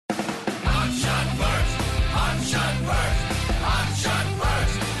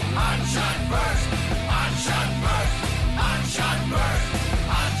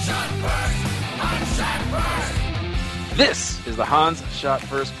This is the Hans Shot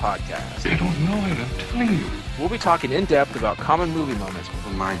First podcast. You don't know it, I'm telling you. We'll be talking in depth about common movie moments For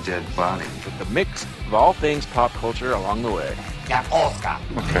my dead body. with the mix of all things pop culture along the way.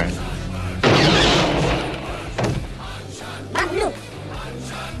 Okay.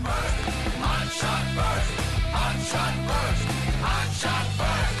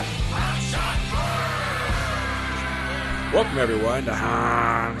 Welcome everyone to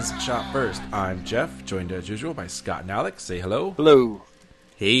Hans Shot First. I'm Jeff, joined as usual by Scott and Alex. Say hello. Hello.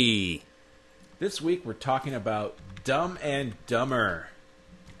 Hey. This week we're talking about Dumb and Dumber.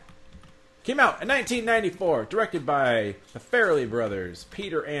 Came out in 1994, directed by the Farrelly brothers,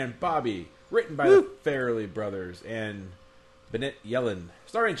 Peter and Bobby. Written by the Farrelly brothers and Bennett Yellen.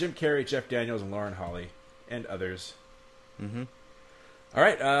 Starring Jim Carrey, Jeff Daniels, and Lauren Holly, and others. Mm-hmm. All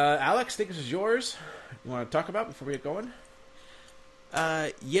right, Alex, I think this is yours. You want to talk about before we get going?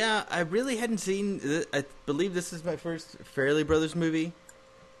 Yeah, I really hadn't seen. I believe this is my first Farrelly Brothers movie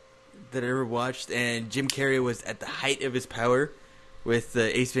that I ever watched, and Jim Carrey was at the height of his power with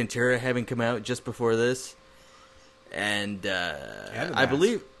Ace Ventura having come out just before this, and I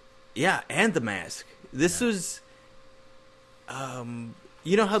believe, yeah, and The Mask. This was,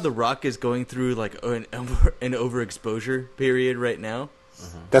 you know how The Rock is going through like an overexposure period right now.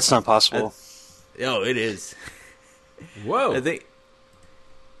 That's not possible. Oh, it is. Whoa.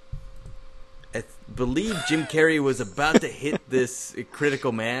 I believe Jim Carrey was about to hit this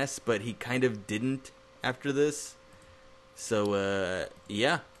critical mass, but he kind of didn't after this. So,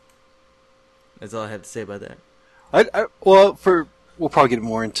 yeah. That's all I have to say about that. We'll probably get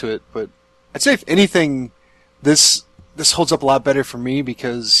more into it, but I'd say if anything, this holds up a lot better for me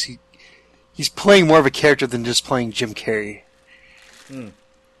because he's playing more of a character than just playing Jim Carrey.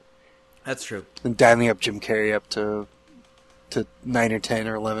 That's true. Than dialing up Jim Carrey up to 9 or 10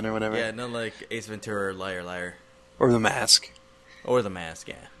 or 11 or whatever. Yeah, not like Ace Ventura or Liar Liar. Or The Mask. Or The Mask,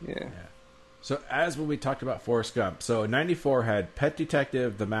 yeah. Yeah. So, as when we talked about Forrest Gump, so 94 had Pet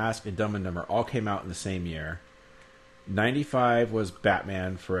Detective, The Mask, and Dumb and Dumber all came out in the same year. 95 was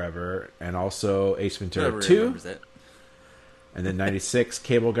Batman Forever, and also Ace Ventura Nobody 2. remembers that. And then 96,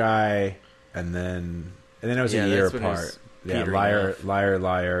 Cable Guy, and then it was a year that's when it was apart. Yeah, petering off.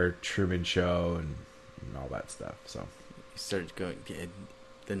 Liar, Truman Show, and all that stuff. So, He started going,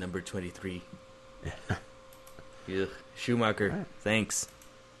 the number 23. Ugh. Schumacher, Right. thanks.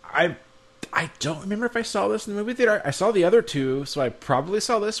 I don't remember if I saw this in the movie theater. I saw the other two, so I probably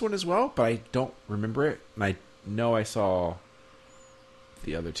saw this one as well, but I don't remember it. And I know I saw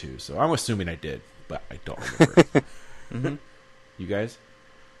the other two, so I'm assuming I did, but I don't remember. You guys?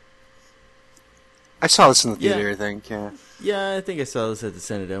 I saw this in the Yeah. theater, I think, yeah. Yeah, I think I saw this at the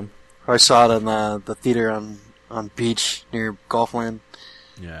Cinedome. Or I saw it in the theater on Beach near Golfland.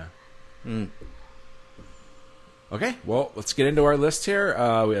 Yeah. Mm. Okay, well, let's get into our list here.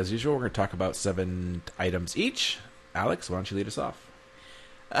 As usual, we're going to talk about 7 items each. Alex, why don't you lead us off?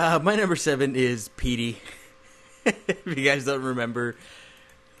 My number 7 is Petey. If you guys don't remember,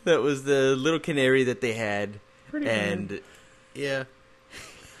 that was the little canary that they had. And, yeah.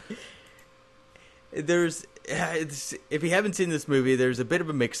 If you haven't seen this movie, there's a bit of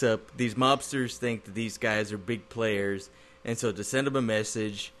a mix-up. These mobsters think that these guys are big players, and so to send them a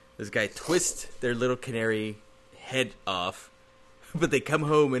message, this guy twists their little canary head off, but they come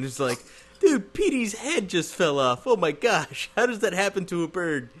home and it's like, dude, Petey's head just fell off. Oh my gosh, how does that happen to a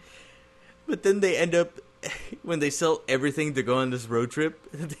bird? But then they end up, when they sell everything to go on this road trip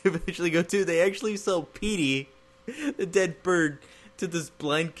that they eventually go to, they actually sell Petey, the dead bird, to this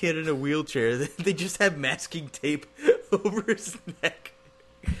blind kid in a wheelchair. They just have masking tape over his neck.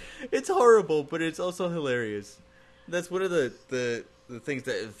 It's horrible, but it's also hilarious. That's one of the things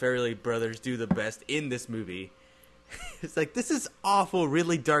that Farrelly brothers do the best in this movie. It's like, this is awful,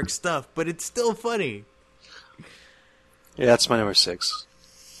 really dark stuff, but it's still funny. Yeah, that's my number 6.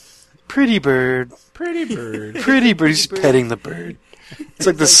 Pretty bird. Pretty bird. Pretty bird. He's petting the bird. It's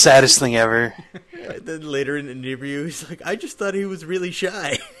like the saddest thing ever. And then later in the interview, he's like, I just thought he was really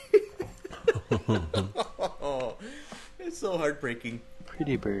shy. Oh, it's so heartbreaking.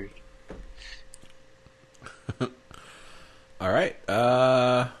 Pretty bird. All right.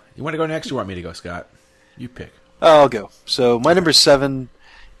 You want to go next or you want me to go, Scott? You pick. I'll go. So my number 7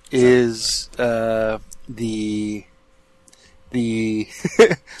 is the the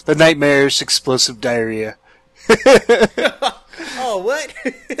nightmarish explosive diarrhea. Oh, what?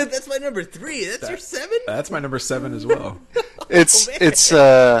 That's my number 3. That's your 7? That's my number 7 as well. It's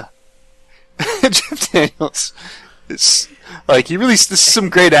Jeff Daniels. It's like this is some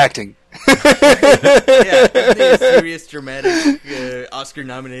great acting. Yeah, definitely a serious, dramatic,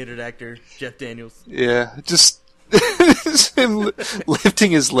 Oscar-nominated actor, Jeff Daniels. Yeah, just Just him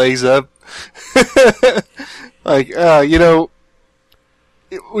lifting his legs up. Like,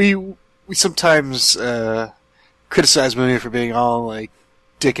 we sometimes criticize movie for being all like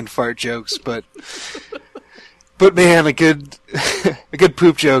dick and fart jokes, but man, a good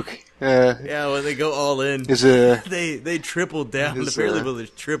poop joke. Yeah, when they go all in, Is a they triple down. The is, Fairly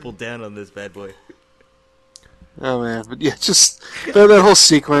Brothers triple down on this bad boy. oh man, but yeah, just that whole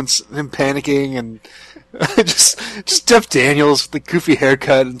sequence, him panicking and just Jeff Daniels with the goofy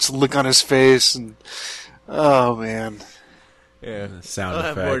haircut and just look on his face, and oh man, Yeah, Sound I'll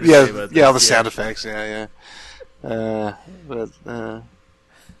have more effects. to say yeah, about yeah, all the this, sound effects, yeah.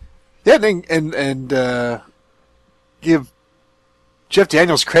 And give Jeff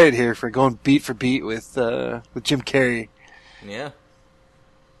Daniels credit here for going beat for beat with Jim Carrey. Yeah.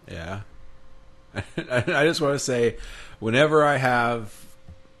 Yeah. I just want to say, whenever I have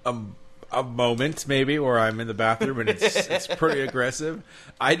a moment, maybe, where I'm in the bathroom and it's pretty aggressive,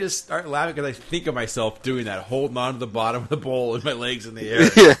 I just start laughing because I think of myself doing that, holding on to the bottom of the bowl with my legs in the air.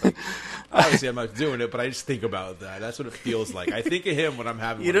 Yeah. Obviously, I'm not doing it, but I just think about that. That's what it feels like. I think of him when I'm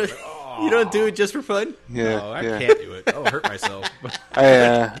having You one. don't I'm like, oh, you don't do it just for fun? Yeah, no, I yeah. can't do it. I'll hurt myself.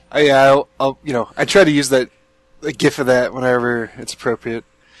 I try to use that a gif of that whenever it's appropriate.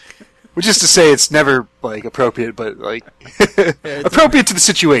 Which is to say, it's never like appropriate, but like appropriate to the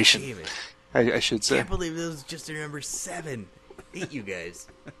situation. Damn it. I should say. Can't believe this was just their number 7. Hate you guys.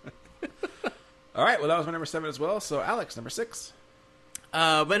 All right, well, that was my number 7 as well. So, Alex, number 6.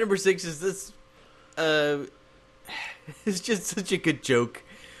 My number 6 is this. It's just such a good joke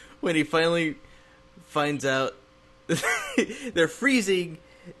when he finally finds out they're freezing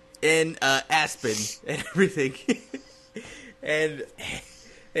in Aspen and everything, and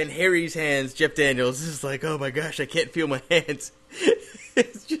Harry's hands, Jeff Daniels, is like, "Oh my gosh, I can't feel my hands."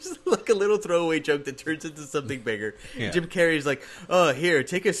 It's just like a little throwaway joke that turns into something bigger. Yeah. Jim Carrey's like, "Oh, here,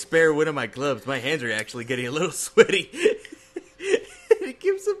 take a spare one of my gloves. My hands are actually getting a little sweaty." He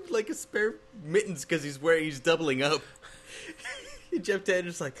gives him like a spare mittens because he's doubling up. And Jeff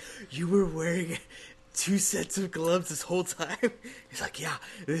Daniels like, "You were wearing 2 sets of gloves this whole time?" He's like, "Yeah,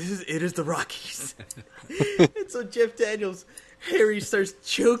 it is the Rockies." And so Jeff Daniels, Harry starts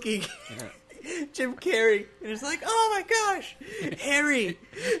choking Jim Carrey, and he's like, "Oh my gosh, Harry,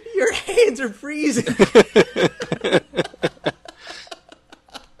 your hands are freezing."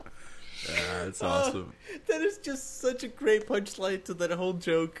 That's awesome. That is just such a great punchline to that whole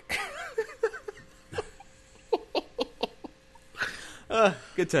joke.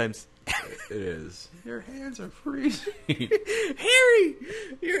 Good times. It is. Your hands are freezing. Harry,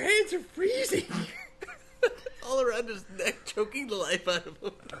 your hands are freezing. All around his neck, choking the life out of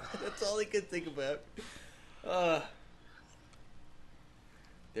him. That's all he could think about.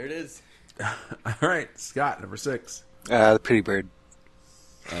 There it is. All right, Scott, number 6. The Pretty Bird.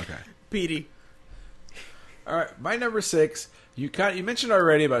 Okay. Petey. All right, my number 6. You mentioned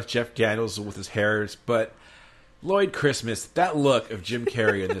already about Jeff Daniels with his hairs, but Lloyd Christmas, that look of Jim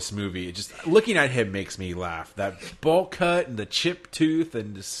Carrey in this movie, just looking at him makes me laugh. That bowl cut and the chipped tooth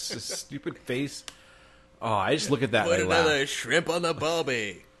and this stupid face. Oh, I just look at that Put and I another laugh. shrimp on the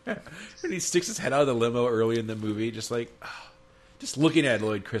barbie. And he sticks his head out of the limo early in the movie, just like, just looking at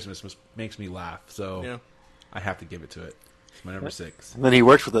Lloyd Christmas makes me laugh. So Yeah. I have to give it to it. It's my number 6. And then he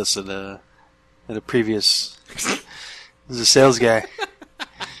worked with us at a previous. He was a sales guy.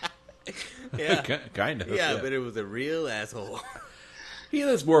 Yeah. Kind of. Yeah, but it was a real asshole. He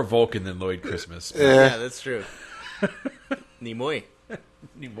is more Vulcan than Lloyd Christmas. Yeah, that's true. Nimoy.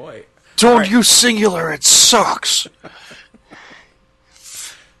 Boy. Don't use singular, it sucks.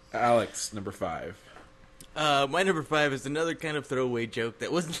 Alex, number 5. My number 5 is another kind of throwaway joke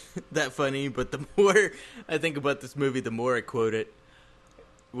that wasn't that funny, but the more I think about this movie, the more I quote it.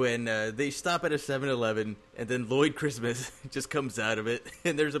 When they stop at a 7-Eleven, and then Lloyd Christmas just comes out of it,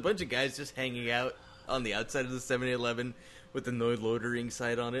 and there's a bunch of guys just hanging out on the outside of the 7-Eleven with the no loitering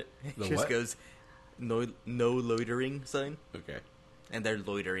sign on it. It The just what? goes, no loitering sign. Okay. And they're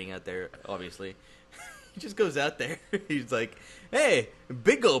loitering out there, obviously. He just goes out there. He's like, "Hey,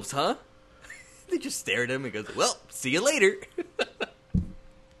 big gulps, huh?" They just stare at him and goes, "Well, see you later."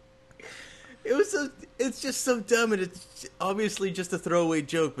 It's just so dumb, and it's obviously just a throwaway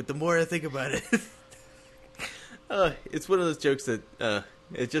joke, but the more I think about it, it's one of those jokes that,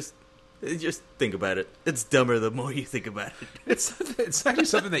 it just think about it. It's dumber the more you think about it. It's actually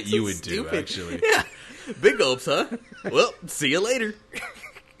something that you So would do, stupid. actually. Yeah. Big gulps, huh? Well, see you later.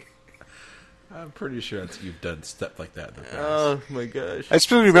 I'm pretty sure you've done stuff like that in the past. Oh, my gosh. I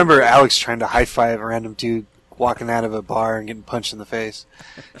still remember Alex trying to high five a random dude walking out of a bar and getting punched in the face.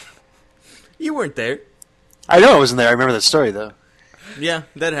 You weren't there. I know I wasn't there. I remember that story though. Yeah,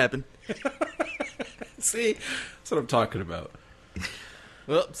 that happened. See? That's what I'm talking about.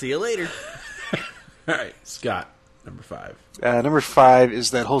 Well, see you later. All right, Scott, number 5. Number 5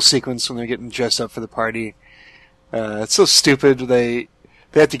 is that whole sequence when they're getting dressed up for the party. It's so stupid. They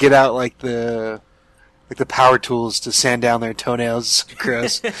have to get out like the power tools to sand down their toenails. It's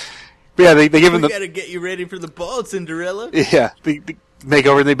gross. But yeah, they give them We gotta get you ready for the ball, Cinderella. Yeah, the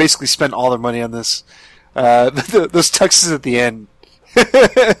makeover. They basically spent all their money on this. Those tuxes at the end.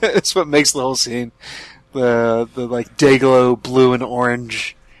 It's what makes the whole scene. The like Dayglow blue and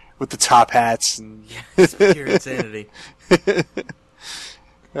orange with the top hats and It's pure insanity.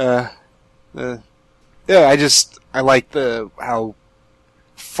 yeah, I like how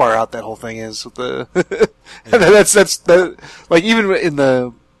far out that whole thing is with the that's like even in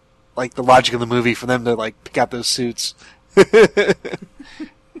the like the logic of the movie for them to like pick out those suits.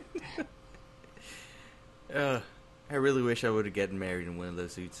 I really wish I would have gotten married in one of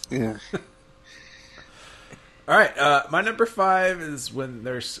those suits. Yeah. All right, my number 5 is when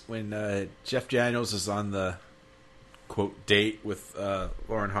Jeff Daniels is on the quote date with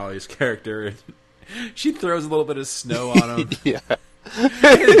Lauren Holly's character, and she throws a little bit of snow on him. Yeah.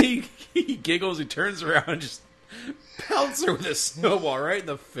 And he giggles, he turns around and just pounds her with a snowball right in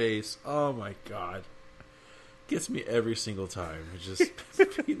the face. Oh my god. Gets me every single time. It's just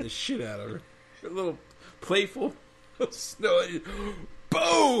beating the shit out of her. A little playful snow.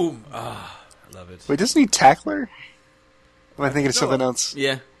 Boom! Ah, I love it. Wait, doesn't he tackle her? Am I thinking of something else?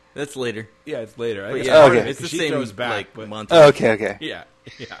 Yeah, that's later. Yeah, it's later. I But guess yeah, part of okay. it, it's the 'cause she same throws back, like but montage. Oh, okay. yeah.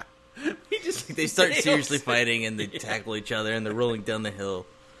 He just They start nails seriously it. fighting and they tackle each other and they're rolling down the hill.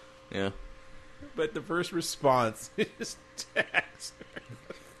 Yeah. But the first response is tax.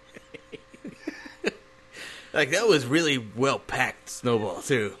 Like, that was really well-packed snowball,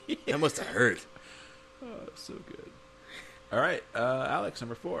 too. That must have hurt. So good. All right, Alex,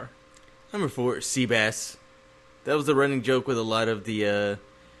 number 4. Number 4, Seabass. That was a running joke with a lot of the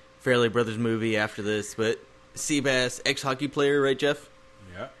Fairley Brothers movie after this, but Seabass, ex-hockey player, right, Jeff?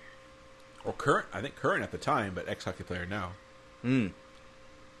 Yeah. Or current. I think current at the time, but ex-hockey player now.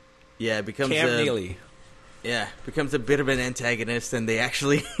 Yeah, it becomes Cam Neely. Yeah, becomes a bit of an antagonist, and they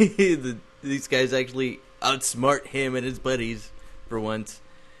actually, these guys actually outsmart him and his buddies for once.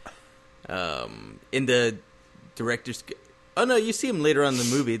 In the director's, oh no, you see him later on in the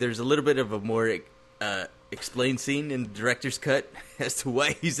movie. There's a little bit of a more explained scene in the director's cut as to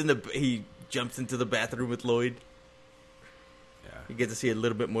why he jumps into the bathroom with Lloyd. Yeah. You get to see a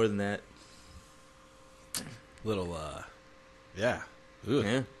little bit more than that. Little, yeah. Ooh,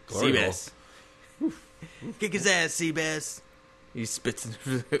 Yeah, glory hole. Seabass. Kick his ass, Seabass. He spits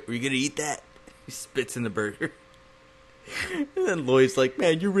in are you gonna eat that? He spits in the burger. And then Lloyd's like,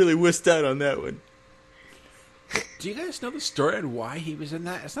 man, you really whisked out on that one. Do you guys know the story on why he was in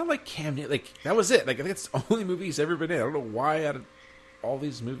that? It's not like Cam Neely. Like, that was it. Like, I think it's the only movie he's ever been in. I don't know why out of all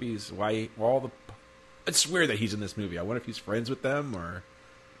these movies, it's weird that he's in this movie. I wonder if he's friends with them or...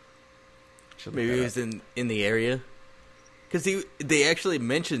 Maybe he was in the area. Because they actually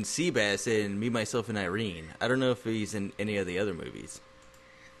mentioned Seabass in Me, Myself, and Irene. I don't know if he's in any of the other movies.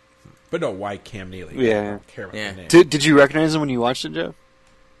 But no, why Cam Neely? Yeah. I don't care about Yeah. the name. Did you recognize him when you watched it, Jeff?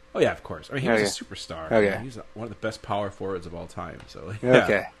 Oh, yeah, of course. I mean, he was a superstar. Okay. I mean, he's one of the best power forwards of all time. So yeah.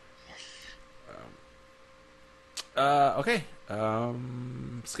 Okay. Okay.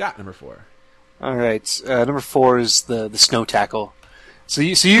 Scott, number 4. All right. Number 4 is the snow tackle. So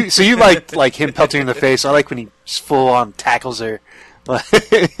you like him pelting in the face. I like when he just full on tackles her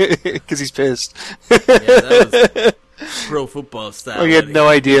because he's pissed. Yeah, that was pro football style. Like, he had no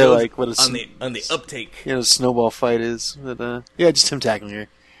idea like what on the uptake. snowball fight is. But yeah, just him tackling her.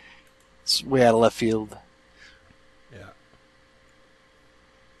 It's way out of left field. Yeah.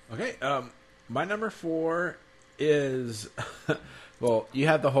 Okay. My number 4 is well, you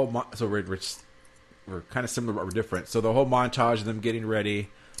have the whole so we're kind of similar, but we're different. So the whole montage of them getting ready,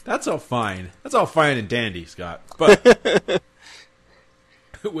 that's all fine. That's all fine and dandy, Scott. But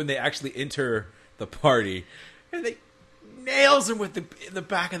when they actually enter the party and they nails him in the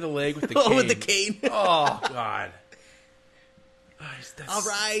back of the leg with the cane. Oh, with the cane. Oh God. All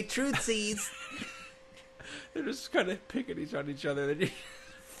right, truthsies. They're just kind of picking on each other. They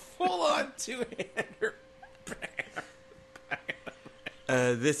full on two-hander.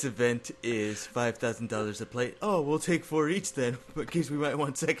 This event is $5,000 a plate. Oh, we'll take 4 each then, in case we might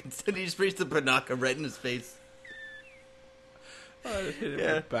want seconds. And he just brings the Panaka right in his face. Hit him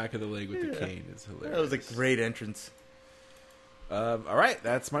in the back of the leg with the cane. It's hilarious. That was a great entrance. All right,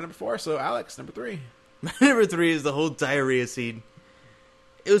 that's my number 4. So Alex, number 3. My number 3 is the whole diarrhea scene.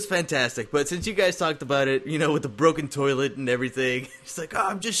 It was fantastic. But since you guys talked about it, with the broken toilet and everything, it's like, oh,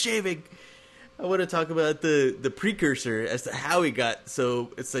 I'm just shaving. I want to talk about the precursor as to how he got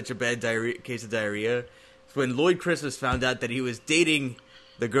it's such a bad case of diarrhea. It's when Lloyd Christmas found out that he was dating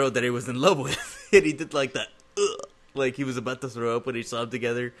the girl that he was in love with, and he did like that, like he was about to throw up when he saw them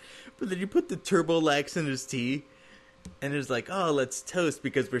together. But then he put the Turbolax in his tea, and it was like, oh, let's toast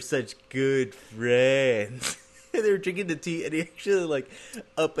because we're such good friends. And they were drinking the tea, and he actually, like,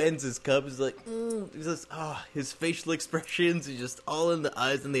 upends his cup. He's like, He's just, his facial expressions, he's just all in the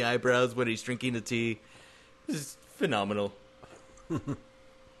eyes and the eyebrows when he's drinking the tea. It's just phenomenal. Yeah,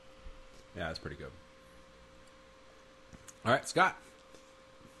 that's pretty good. All right, Scott.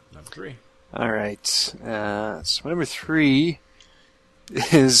 Number 3. All right. So number 3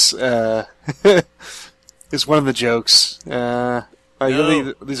 is is one of the jokes. No.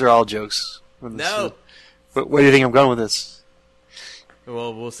 These are all jokes. No. But where do you think I'm going with this?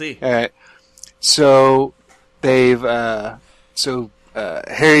 Well, we'll see. All right. So they've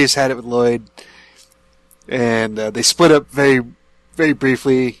Harry's had it with Lloyd, and they split up very, very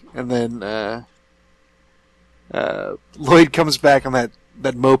briefly, and then Lloyd comes back on that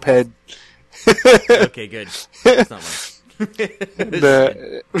moped. Okay, good. That's not much.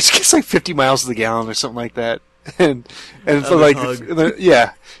 Which gets like 50 miles to the gallon or something like that, and so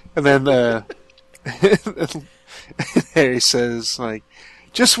and then Harry says, like,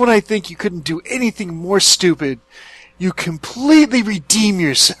 just when I think you couldn't do anything more stupid, you completely redeem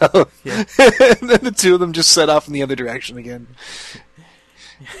yourself. Yeah. And then the two of them just set off in the other direction again.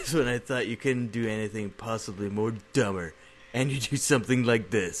 That's when I thought you couldn't do anything possibly more dumber, and you do something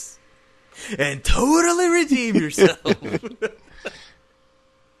like this. And totally redeem yourself.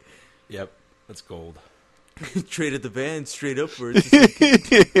 Yep, that's gold. Traded the van straight upwards.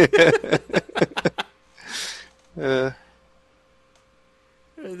 The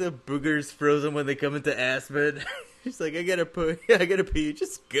boogers frozen when they come into Aspen. He's like, I gotta pee.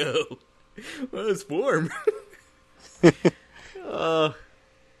 Just go. Well, it's warm. Oh,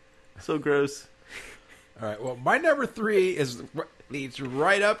 so gross. All right. Well, my number 3 leads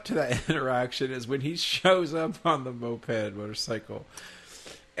right up to that interaction. Is when he shows up on the motorcycle,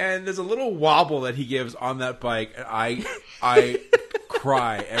 and there's a little wobble that he gives on that bike, and I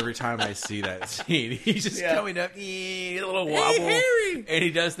cry every time I see that scene. He's just coming up, a little wobble, hey, Harry! And he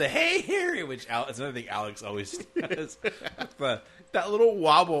does the "Hey Harry," which is another thing Alex always does. That little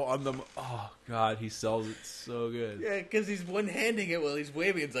wobble on the. Oh God, he sells it so good. Yeah, because he's one-handing it while he's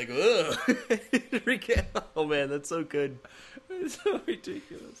waving. It's like, ugh. Oh man, that's so good. It's so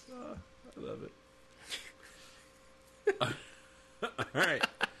ridiculous. Oh, I love it. All right,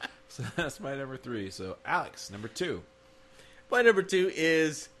 so that's my number 3. So Alex, number 2. My number 2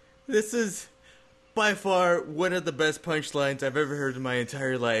 is, this is by far one of the best punchlines I've ever heard in my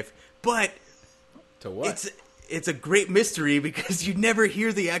entire life. But To what? It's a great mystery because you never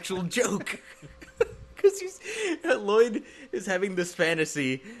hear the actual joke. Because Lloyd is having this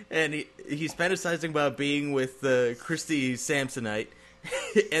fantasy, and he's fantasizing about being with Christy Samsonite,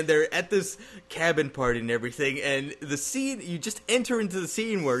 and they're at this cabin party and everything, and the scene, you just enter into the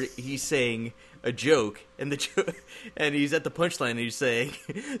scene where he's saying a joke, and and he's at the punchline, and he's saying,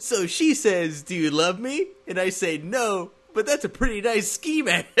 so she says, do you love me? And I say, no. But that's a pretty nice ski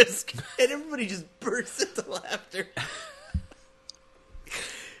mask. And everybody just bursts into laughter.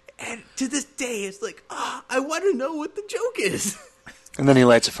 And to this day, it's like, I want to know what the joke is. And then he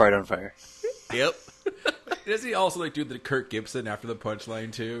lights a fart on fire. Yep. Does he also do the Kirk Gibson after the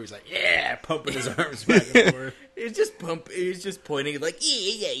punchline too? He's like, yeah, pumping his arms back and forth. He's just pointing like,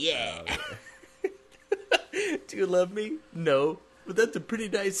 yeah. Do you love me? No. But that's a pretty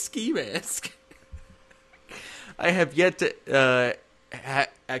nice ski mask. I have yet to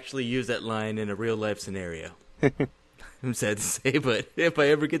actually use that line in a real life scenario. I'm sad to say, but if I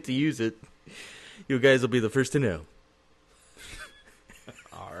ever get to use it, you guys will be the first to know.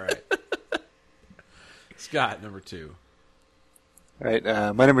 All right. Scott, number 2. All right,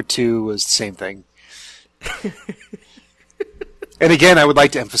 my number 2 was the same thing. And again, I would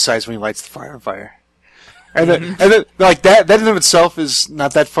like to emphasize when he lights the fire on fire. And then, like that in of itself is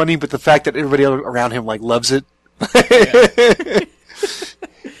not that funny, but the fact that everybody around him like loves it.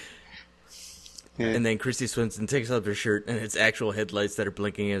 Yeah. And then Christy Swinson takes off her shirt, and it's actual headlights that are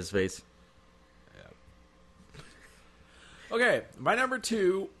blinking in his face. Yeah. Okay, my number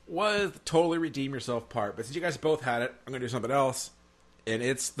 2 was the totally redeem yourself part, but since you guys both had it, I'm going to do something else. And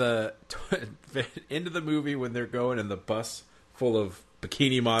it's the end of the movie when they're going in the bus full of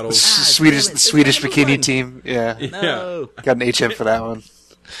bikini models. The Swedish bikini team. Yeah. No. Got an HM for that one.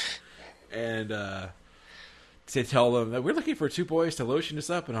 And to tell them that we're looking for 2 boys to lotion us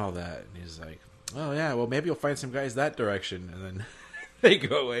up and all that. And he's like, oh, yeah, well, maybe you'll find some guys that direction. And then they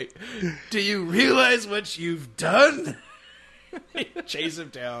go away. Do you realize what you've done? They chase him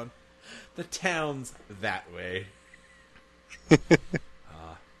down. The town's that way.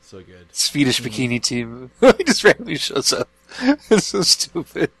 So good. Swedish bikini team. He just randomly shows up. It's so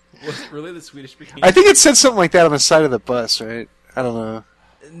stupid. Was it really the Swedish bikini? I think it said something like that on the side of the bus, right? I don't know.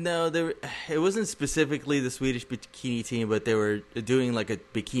 No, it wasn't specifically the Swedish bikini team, but they were doing like a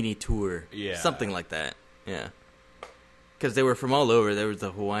bikini tour. Yeah. Something like that. Yeah. Because they were from all over. There was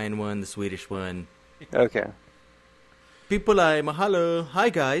the Hawaiian one, the Swedish one. Okay. People like, mahalo. Hi,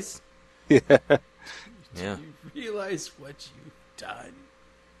 guys. Yeah. Yeah. Do you realize what you've done?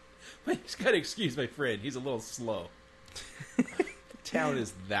 You just gotta excuse my friend. He's a little slow. The town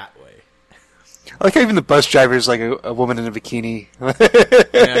is that way. I like how even the bus driver is like a woman in a bikini.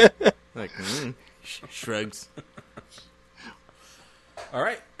 Yeah. Like, shrugs. All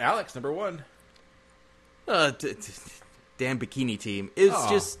right, Alex, number 1. Damn bikini team. It's Aw.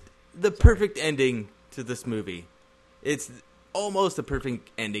 just the perfect ending to this movie. It's almost a perfect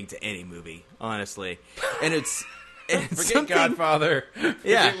ending to any movie, honestly. And it's Forget something. Godfather.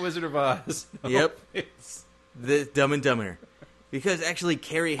 Yeah. Forget Wizard of Oz. Yep. It's- The Dumb and Dumber. Because actually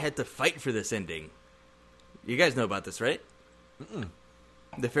Carrie had to fight for this ending. You guys know about this, right? Mm-mm.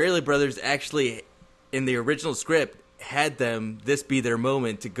 The Farrelly brothers actually, in the original script, had this be their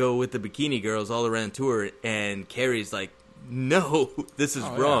moment to go with the bikini girls all around tour, and Carrie's like, no, this is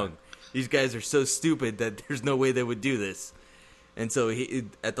wrong. Yeah. These guys are so stupid that there's no way they would do this. And so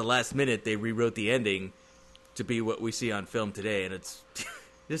at the last minute, they rewrote the ending to be what we see on film today, and it's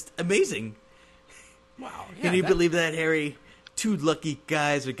just amazing. Wow. Can you believe that, Harry? 2 lucky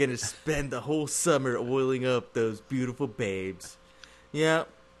guys are going to spend the whole summer oiling up those beautiful babes. Yeah.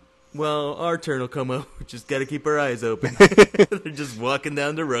 Well, our turn will come up. We just got to keep our eyes open. They're just walking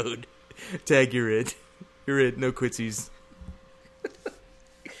down the road. Tag, you're it. You're it. No quitsies.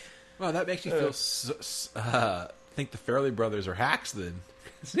 Well, that makes me feel think the Farrelly brothers are hacks then.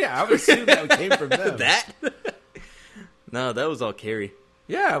 Yeah, I would assume that came from them. That? No, that was all Carrie.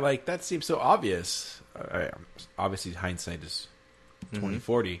 Yeah, like that seems so obvious. Obviously, hindsight is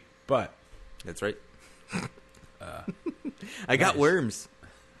 20/40, but That's right. I got worms.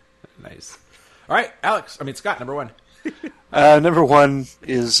 nice. All right, Scott, number 1. Number 1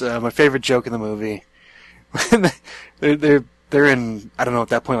 is my favorite joke in the movie. They're in, I don't know, at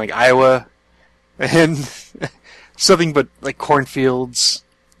that point, like Iowa, and something but like cornfields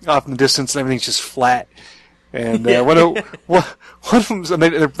off in the distance, and everything's just flat. And one of them,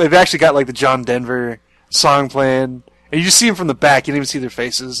 they've actually got like the John Denver song playing, and you just see them from the back. You don't even see their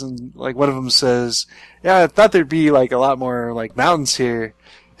faces. And like one of them says, "Yeah, I thought there'd be like a lot more like mountains here."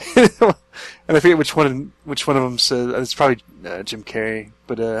 And I forget which one of them says. It's probably Jim Carrey,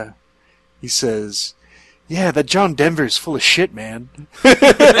 but he says, "Yeah, that John Denver's full of shit, man."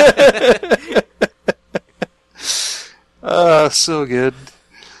 So good.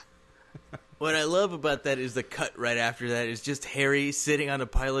 What I love about that is the cut right after that is just Harry sitting on a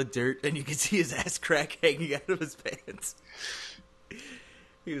pile of dirt, and you can see his ass crack hanging out of his pants.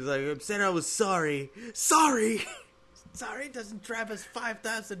 He was like, "I'm saying I was sorry. Sorry! Sorry doesn't drive us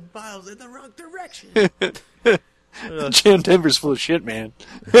 5,000 miles in the wrong direction." John Denver's full of shit, man.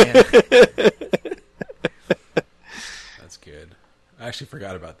 Man. That's good. I actually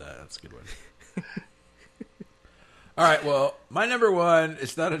forgot about that. That's a good one. All right, well, my number 1,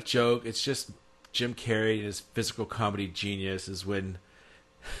 it's not a joke. It's just Jim Carrey and his physical comedy genius is when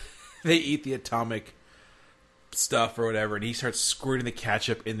they eat the atomic stuff or whatever, and he starts squirting the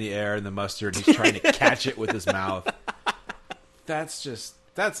ketchup in the air and the mustard, and he's trying to catch it with his mouth. That's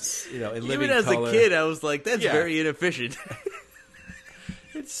in living Even as color. a kid, I was like, that's Yeah. very inefficient.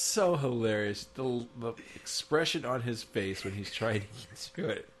 It's so hilarious. The expression on his face when he's trying to do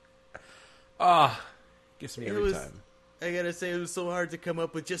it. Gets me every time. I gotta say, it was so hard to come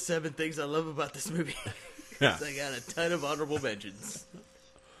up with just 7 things I love about this movie. Yeah. I got a ton of honorable mentions.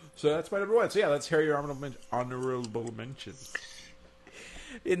 So that's my number 1. So yeah, let's hear your honorable mentions.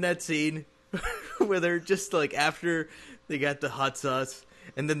 In that scene where they're just like, after they got the hot sauce,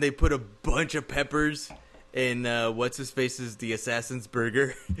 and then they put a bunch of peppers in what's-his-face's The Assassin's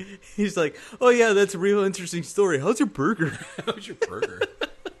Burger. He's like, "Oh yeah, that's a real interesting story. How's your burger?" How's your burger?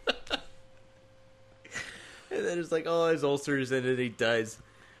 And then it's like, "Oh, his ulcers," and then he dies.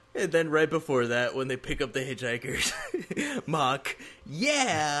 And then right before that, when they pick up the hitchhikers, Mock,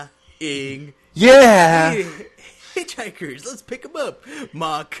 yeah, Ing, Yeah. hey, hitchhikers, let's pick them up.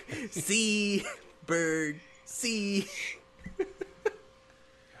 Mock, see, bird, see.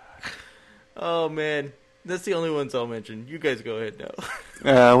 Oh man, That's the only ones I'll mention. You guys go ahead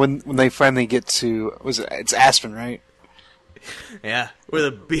now. When they finally get to it's Aspen, right? Yeah, where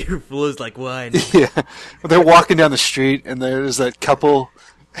the beer flows like wine. Yeah, they're walking down the street and there's that couple,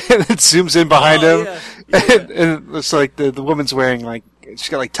 and it zooms in behind them, Yeah. and it looks like the woman's wearing she's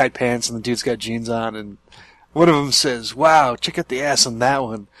got like tight pants and the dude's got jeans on, and one of them says, "Wow, check out the ass on that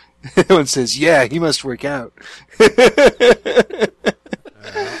one." The other one says, "Yeah, he must work out." I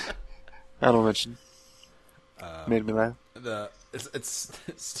don't mention. Made me laugh. It's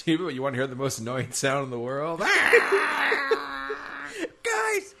Stephen, you want to hear the most annoying sound in the world?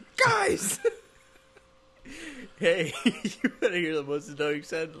 Guys! Hey, you better hear the most annoying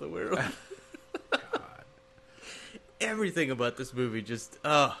sound in the world. God. Everything about this movie just,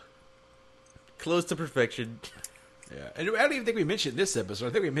 close to perfection. Yeah, and I don't even think we mentioned this episode. I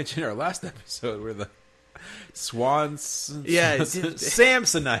think we mentioned our last episode where the swans,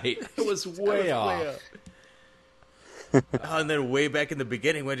 Samsonite. It was way off. And then way back in the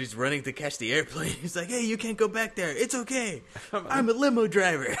beginning when he's running to catch the airplane, he's like, "Hey, you can't go back there. It's okay. I'm a limo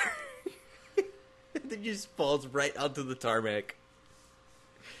driver." And then he just falls right onto the tarmac.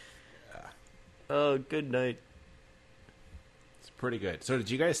 Yeah. Oh, good night. It's pretty good. So did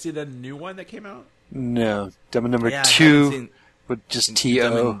you guys see the new one that came out? No, Dumb and Dumber Yeah, 2 with just T.O.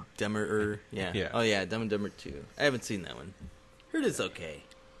 Dumb and Dumber, Yeah. Oh, yeah, Dumb and Dumber 2. I haven't seen that one. Heard it's okay.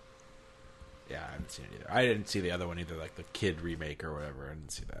 Yeah, I haven't seen it either. I didn't see the other one either, like the kid remake or whatever. I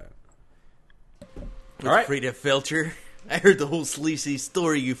didn't see that. With All right. Frida Felcher. I heard the whole sleazy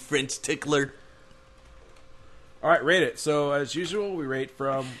story, you French tickler. All right, rate it. So as usual, we rate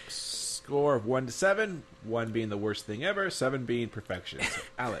from score of 1 to 7. 1 being the worst thing ever, 7 being perfection. So,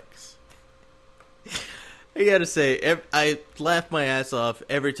 Alex. I gotta say, I laugh my ass off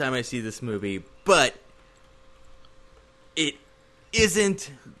every time I see this movie, but it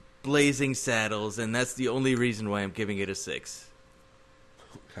isn't Blazing Saddles, and that's the only reason why I'm giving it a 6.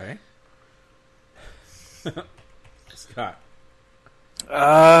 Okay. Scott.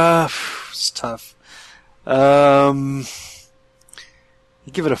 It's tough. You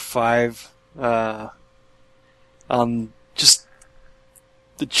give it a 5. Just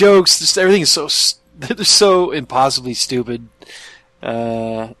the jokes, just everything is they're so impossibly stupid.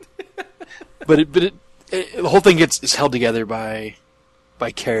 But the whole thing is held together by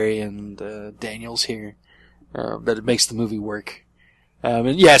Carey and Daniels here. That it makes the movie work.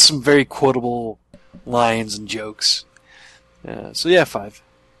 And yeah, some very quotable lines and jokes. So yeah, 5.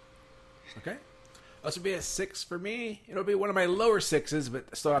 Okay. This would be a 6 for me. It'll be one of my lower 6s,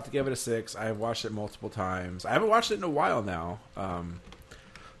 but still have to give it a 6. I've watched it multiple times. I haven't watched it in a while now.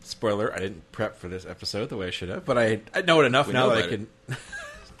 Spoiler, I didn't prep for this episode the way I should have, but I know it enough now that I can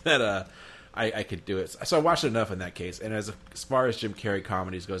that I could do it. So I watched it enough in that case. And as far as Jim Carrey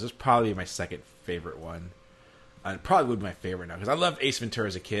comedies goes, it's probably my second favorite one. And probably would be my favorite now because I loved Ace Ventura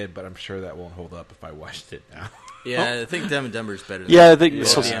as a kid, but I'm sure that won't hold up if I watched it now. Yeah, I think Dumb and Dumber is better than Yeah, I think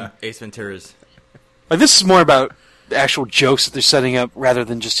Ace Ventura's. Like, this is more about the actual jokes that they're setting up rather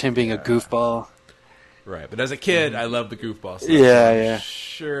than just him being a goofball. Right, but as a kid, I loved the goofball stuff. Yeah, so yeah.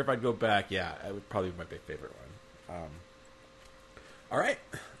 Sure, if I'd go back, it would probably be my favorite one. All right,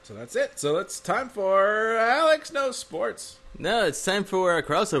 so that's it. So it's time for Alex Knows Sports. No, it's time for our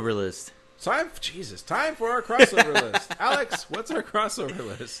crossover list. Time for our crossover list. Alex, what's our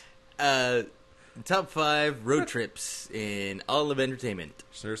crossover list? Top 5 road trips in all of entertainment.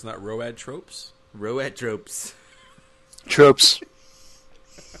 So there's not Road tropes? Road tropes. Tropes.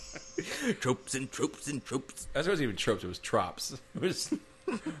 Tropes and tropes and tropes. That wasn't even tropes, it was trops. It was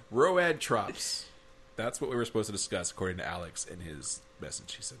Road trops. That's what we were supposed to discuss, according to Alex in his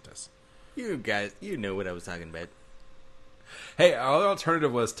message he sent us. You guys, you know what I was talking about. Hey, our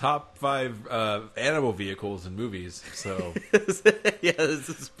alternative was top 5 animal vehicles in movies. So yeah, this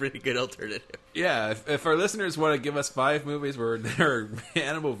is a pretty good alternative. yeah, if our listeners want to give us 5 movies where there are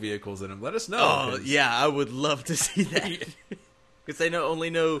animal vehicles in them, let us know. Oh, yeah, I would love to see that. Because I only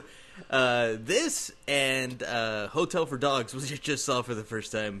know this and Hotel for Dogs, which I just saw for the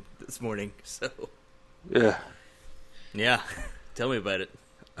first time this morning. So yeah, tell me about it.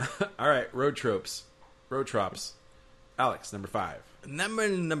 All right, road trops. Alex, number 5.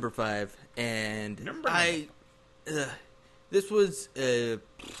 Number 5, and this was a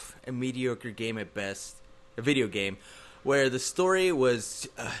mediocre game at best, a video game, where the story was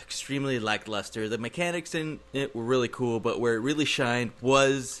extremely lackluster. The mechanics in it were really cool, but where it really shined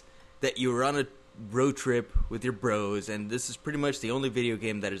was that you were on a road trip with your bros, and this is pretty much the only video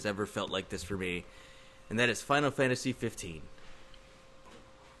game that has ever felt like this for me, and that is Final Fantasy 15.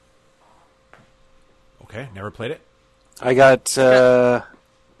 Okay, never played it. I got Scott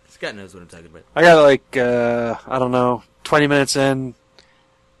Scott knows what I'm talking about. I got like I don't know, 20 minutes in,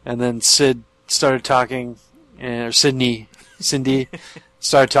 and then Sid started talking, or Cindy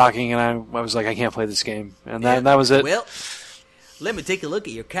started talking, and I was like, I can't play this game, and that was it. Well, let me take a look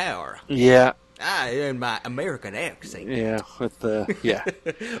at your car. Yeah, In my American accent. yeah, with the yeah.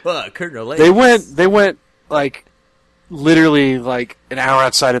 Colonel They went like literally like an hour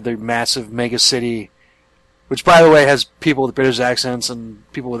outside of their massive mega city, which by the way has people with British accents and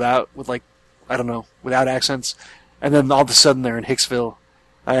people without accents, and then all of a sudden they're in Hicksville.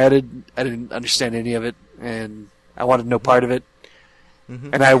 I didn't understand any of it, and I wanted no part of it,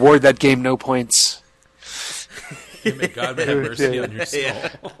 and I award that game no points. May God have mercy on your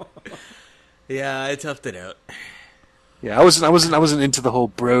soul. Yeah, I toughed it out. Yeah, I wasn't into the whole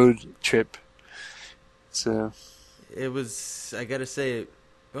Broad trip. So It was, I gotta say,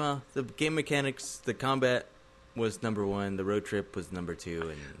 well, the game mechanics, the combat was number one, the road trip was number two,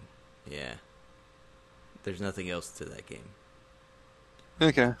 and yeah, there's nothing else to that game.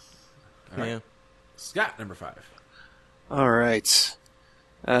 okay, Yeah. Scott, number 5. all right.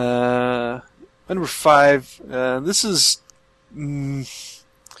 Number 5. This is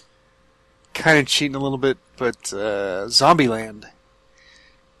kind of cheating a little bit, but Zombieland.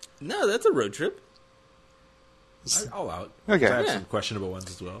 No, that's a road trip. All out. Okay. I have Yeah. some questionable ones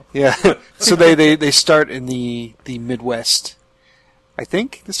as well. Yeah. So they start in the Midwest. I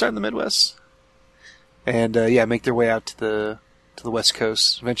think they start in the Midwest, and make their way out to the West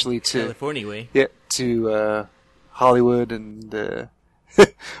Coast, eventually to California way. Hollywood, and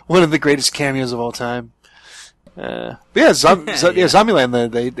one of the greatest cameos of all time.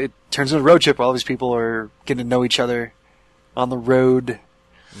 Zombieland. It turns into a road trip. All these people are getting to know each other on the road.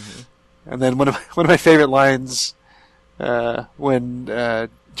 And then one of my favorite lines when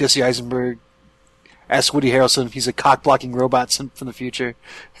Jesse Eisenberg asks Woody Harrelson if he's a cock blocking robot from the future.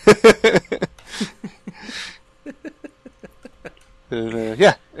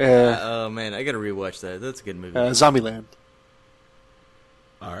 Oh man, I gotta rewatch that. That's a good movie. Zombieland.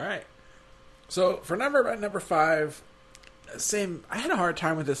 All right. So for number 5, same. I had a hard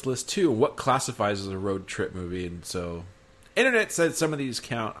time with this list too. What classifies as a road trip movie? And so, internet said some of these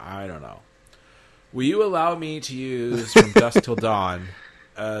count. I don't know. Will you allow me to use From Dusk Till Dawn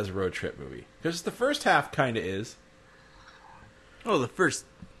as a road trip movie? Because the first half kind of is. Oh, the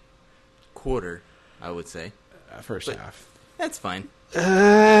quarter, I would say. First half. That's fine.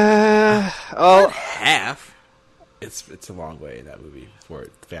 Half. It's a long way in that movie for a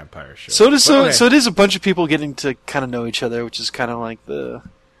vampire show. So Okay. it is a bunch of people getting to kind of know each other, which is kind of like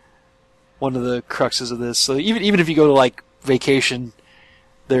one of the cruxes of this. So even if you go to like vacation,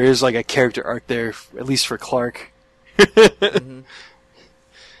 there is like a character arc there, at least for Clark.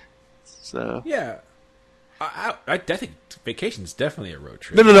 So Yeah. I think Vacation's definitely a road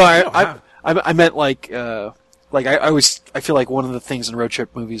trip. no. You don't have- I meant like I feel like one of the things in road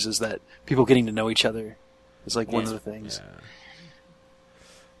trip movies is that people getting to know each other is like one of the things.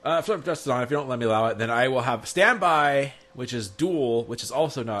 From Dusk Till Dawn, if you don't let me allow it, then I will have Stand By, which is Duel, which is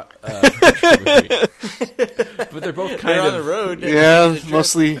also not a road trip movie. But they're both kind They're of on the road. Yeah,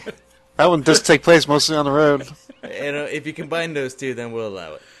 mostly that one does take place mostly on the road. And if you combine those two, then we'll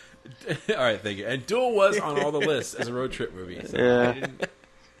allow it. All right, thank you. And Duel was on all the lists as a road trip movie. So Yeah.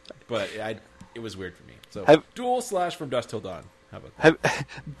 it was weird for me. So Duel / From Dusk Till Dawn. How about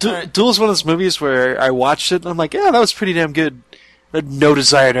that? Duel's one of those movies where I watched it and I'm like, yeah, that was pretty damn good. I had no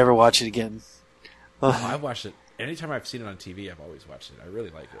desire to ever watch it again. I've watched it. Anytime I've seen it on TV, I've always watched it. I really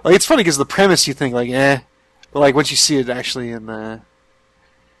like it. Like it's funny because the premise you think like, but like once you see it actually in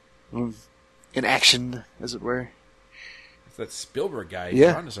action, as it were. It's that Spielberg guy. He's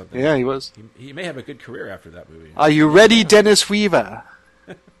Yeah, onto something. yeah, he was. He may have a good career after that movie. Are you ready, Dennis Weaver?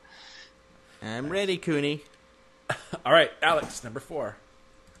 I'm ready, Cooney. All right, Alex, number 4.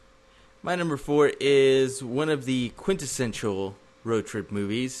 My number 4 is one of the quintessential road trip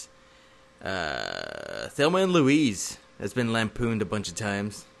movies. Thelma and Louise has been lampooned a bunch of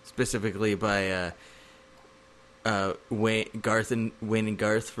times, specifically by Wayne and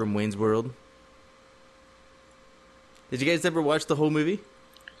Garth from Wayne's World. Did you guys ever watch the whole movie?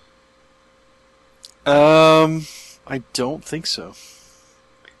 I don't think so.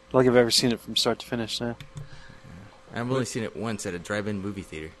 I don't think I've ever seen it from start to finish now. I've only seen it once at a drive-in movie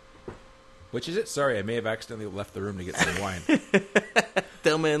theater. Which is it? Sorry, I may have accidentally left the room to get some wine.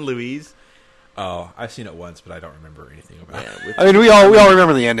 Thelma and Louise. Oh, I've seen it once, but I don't remember anything about it. With I mean, we all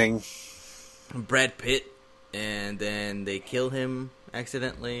remember the ending. Brad Pitt, and then they kill him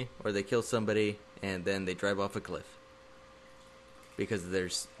accidentally, or they kill somebody, and then they drive off a cliff. Because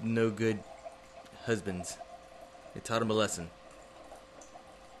there's no good husbands. They taught him a lesson.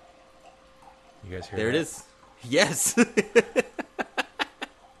 You guys hear There that? it is. Yes.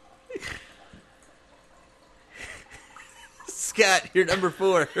 Scott, you're number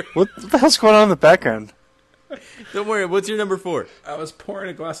 4. What the hell's going on in the background? Don't worry. What's your number 4? I was pouring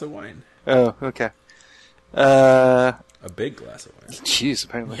a glass of wine. Oh, okay. A big glass of wine. Jeez,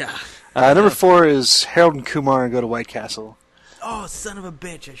 apparently. Yeah. Number 4 is Harold and Kumar Go to White Castle. Oh, son of a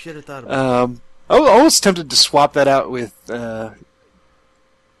bitch! I should have thought about it. I was tempted to swap that out with the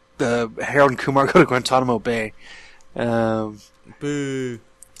Harold and Kumar Go to Guantanamo Bay. Boo.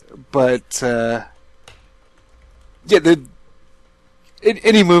 But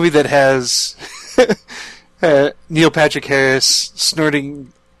any movie that has Neil Patrick Harris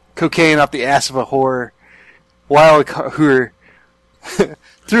snorting cocaine off the ass of a whore while a car, through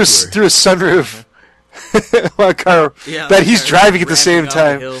a sunroof while a car that he's driving at the same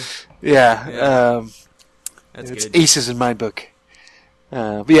time. Yeah, That's it's good. aces in my book.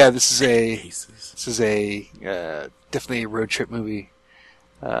 But yeah, this is a definitely a road trip movie.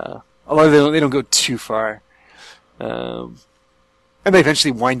 Although they don't go too far, and they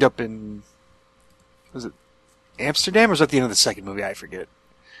eventually wind up in, was it Amsterdam, or was that the end of the second movie? I forget.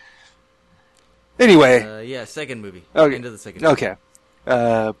 Anyway, Yeah, second movie. Okay. End of the second movie. okay,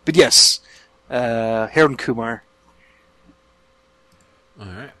 but yes, Harold and Kumar. All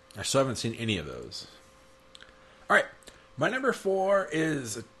right. I still haven't seen any of those. All right. My number 4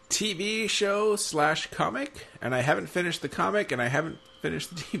 is a TV show / comic, and I haven't finished the comic, and I haven't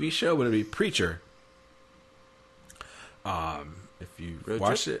finished the TV show, but it'd be Preacher. If you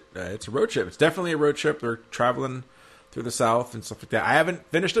watched it, it's a road trip. It's definitely a road trip. They're traveling through the South and stuff like that. I haven't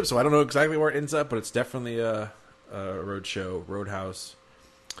finished it, so I don't know exactly where it ends up, but it's definitely a road show. Roadhouse.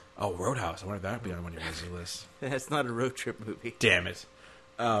 Oh, Roadhouse. I wonder if that would be on one of your busy lists. That's not a road trip movie. Damn it.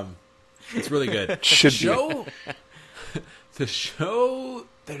 It's really good. Should show, the show,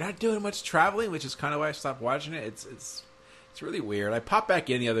 they're not doing much traveling, which is kind of why I stopped watching it. It's really weird. I popped back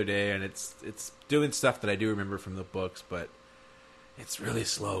in the other day, and it's doing stuff that I do remember from the books, but it's really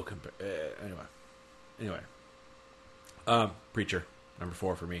slow. Anyway. Preacher, number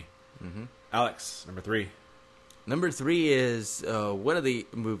 4 for me. Mm-hmm. Alex, number 3. Number 3 is one of the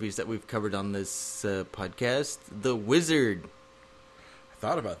movies that we've covered on this podcast, The Wizard. I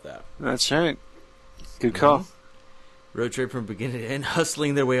thought about that. That's right. Good call. Road trip from beginning to end,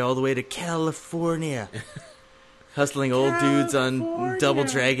 hustling their way all the way to California. Hustling old dudes on Double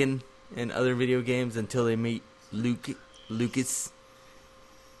Dragon and other video games until they meet Lucas.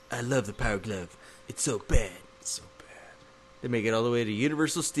 I love the Power Glove. It's so bad. So bad. They make it all the way to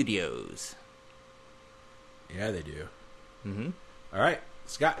Universal Studios. Yeah, they do. Mm-hmm. All right.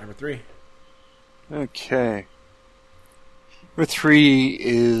 Scott, number 3. Okay. Number 3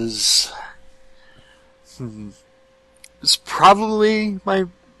 is it's probably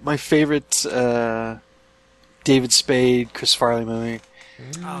my favorite David Spade, Chris Farley movie.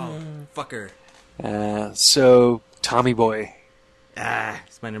 Oh, fucker. So Tommy Boy.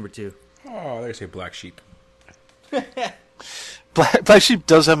 It's my number 2. Oh, there's a Black Sheep. Black Sheep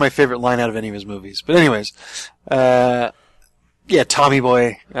does have my favorite line out of any of his movies. But anyways, yeah, Tommy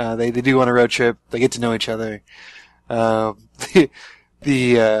Boy. They do go on a road trip. They get to know each other. My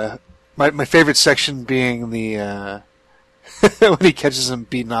favorite section being the when he catches him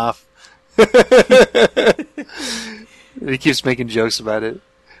beating off. He keeps making jokes about it.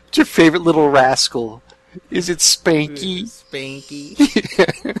 What's your favorite little rascal? Is it Spanky? Spanky.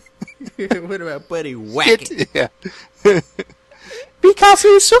 What about Buddy Whack-It? Yeah.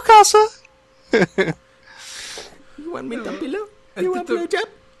 Because su casa. You want me to pillow? You want blow job?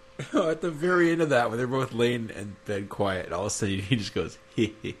 Oh, at the very end of that, when they're both laying in bed quiet, and all of a sudden he just goes,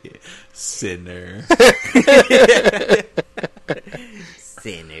 sinner.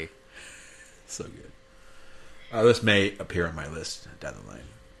 Sinner. So good. This may appear on my list down the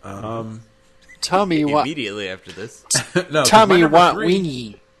line. Tommy, Immediately after this. No, Tommy my want number 3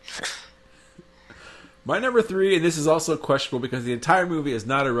 weenie. My number 3, and this is also questionable because the entire movie is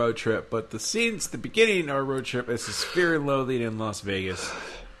not a road trip, but the scenes at the beginning are a road trip. This is Fear and Loathing in Las Vegas.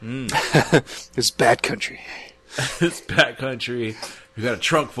 It's bad country. It's backcountry. We've got a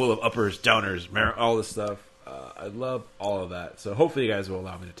trunk full of uppers, downers, all this stuff. I love all of that. So hopefully you guys will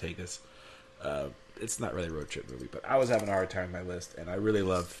allow me to take this. It's not really a road trip movie, but I was having a hard time with my list, and I really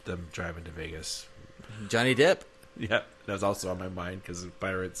love them driving to Vegas. Johnny Depp. Yeah, that was also on my mind because of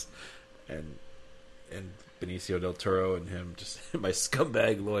Pirates and Benicio del Toro and him, just my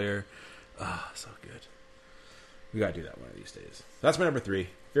scumbag lawyer. So good. We gotta do that one of these days. That's my number 3,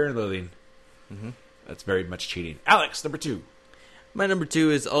 Fear and Loathing. Mm-hmm. That's very much cheating. Alex, number 2. My number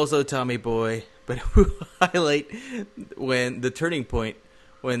 2 is also Tommy Boy, but I will highlight when the turning point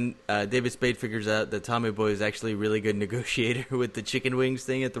when David Spade figures out that Tommy Boy is actually a really good negotiator with the chicken wings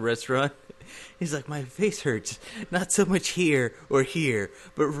thing at the restaurant. He's like, my face hurts. Not so much here or here,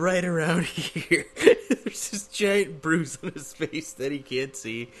 but right around here. There's this giant bruise on his face that he can't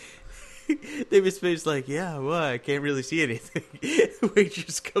see. David Spade's like, yeah, well, I can't really see anything. The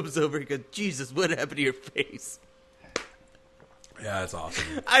waitress comes over and goes, Jesus, what happened to your face? Yeah, that's awesome.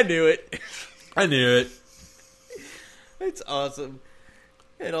 I knew it. I knew it. It's awesome.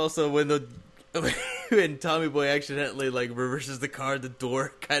 And also when Tommy Boy accidentally like reverses the car, the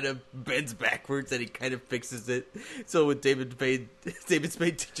door kind of bends backwards and he kind of fixes it. So when David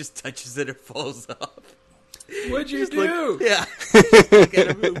Spade just touches it, it falls off. What'd you Just do? Yeah. Look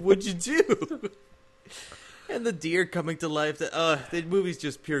at him, what'd you do? And the deer coming to life. The movie's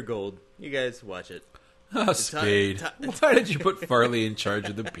just pure gold. You guys watch it. Oh, Spade. Why did you put Farley in charge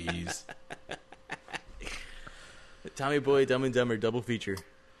of the bees? Tommy Boy, Dumb and Dumber, double feature.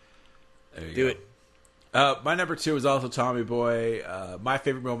 There you Do go. it. My number 2 is also Tommy Boy. My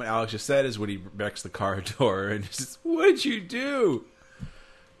favorite moment Alex just said is when he wrecks the car door and he says, what'd you do?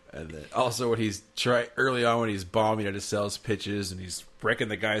 And then also when he's early on when he's bombing at his sales pitches and he's wrecking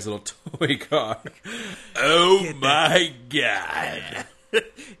the guy's little toy car. Oh my God.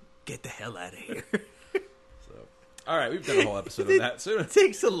 Get the hell out of here. All right, we've done a whole episode on that. So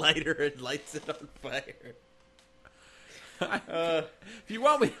Takes a lighter and lights it on fire. if you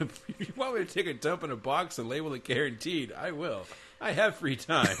want me to take a dump in a box and label it guaranteed, I will. I have free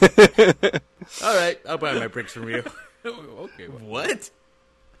time. All right, I'll buy my bricks from you. Okay. Well. What?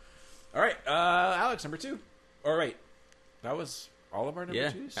 All right, Alex, number 2. All right, that was all of our number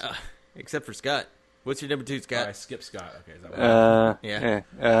 2s. Except for Scott. What's your number 2, Scott? I skipped Scott. Okay, is that what Yeah.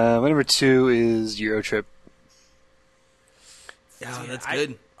 My number 2 is Eurotrip. Oh, that's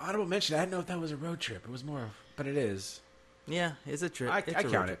good. Honorable mention. I didn't know if that was a road trip. It was more, but it is. Yeah, it's a trip. I It's a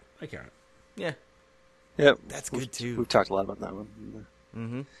count road it. I count it. Yeah. Yep, That's good, too. We've talked a lot about that one.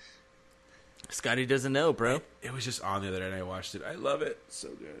 Mm-hmm. Scotty doesn't know, bro. It was just on the other day and I watched it. I love it. So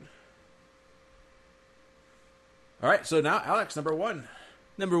good. All right, so now Alex, number 1.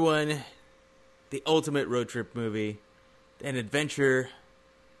 Number 1, the ultimate road trip movie, an adventure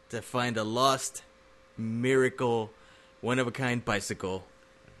to find a lost, miracle, one-of-a-kind bicycle.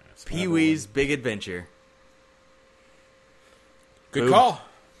 Pee-wee's Big Adventure. Good Boom. call.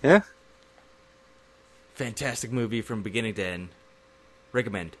 Yeah. Fantastic movie from beginning to end.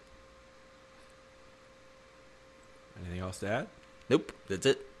 Recommend. Anything else to add? Nope, that's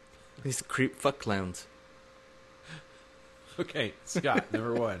it. These creep fuck clowns. Okay, Scott,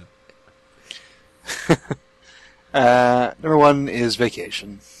 number 1. Number 1 is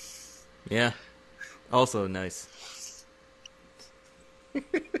Vacation. Yeah. Also nice.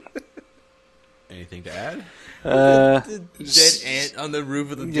 Anything to add? The dead ant on the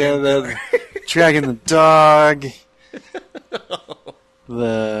roof of the Yeah, damn the car. dragging the dog.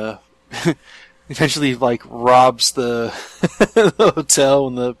 The eventually like robs the, the hotel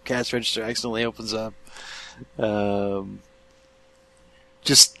when the cash register accidentally opens up.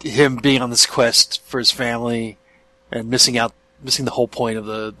 Just him being on this quest for his family and missing the whole point of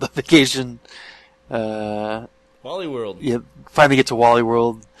the vacation. Wally World. Yeah, finally get to Wally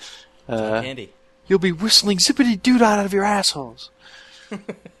World. Candy. You'll be whistling zippity doo out of your assholes.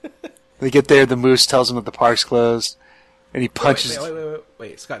 They get there, the moose tells him that the park's closed, and he punches.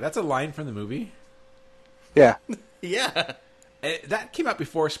 Wait, Scott, that's a line from the movie? Yeah, Yeah. That came out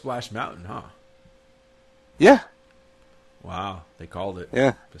before Splash Mountain, huh? yeah, Wow, they called it.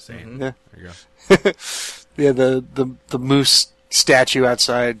 yeah, Just saying. yeah. There you go. Yeah, the moose statue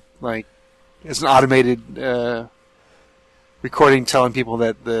outside, like, is an automated recording telling people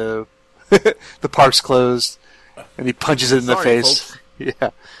that the the park's closed, and he punches it in the Sorry, face. folks. Yeah,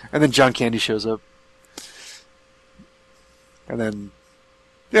 and then John Candy shows up, and then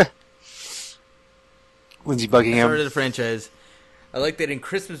yeah, Lindsey Part Buckingham. of the franchise. I like that in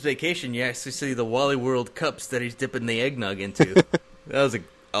Christmas Vacation, you actually see the Wally World cups that he's dipping the eggnog into. That was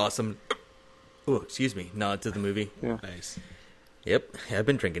awesome. Oh, excuse me. Nod to the movie. Yeah. Nice. Yep, I've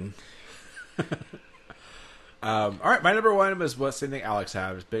been drinking. All right, my number 1 was what same thing Alex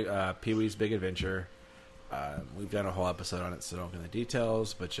had. It was Pee-wee's Big Adventure. We've done a whole episode on it, so don't get the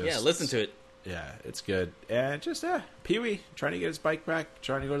details. But just Yeah, listen to it. Yeah, it's good. And just Pee-wee trying to get his bike back,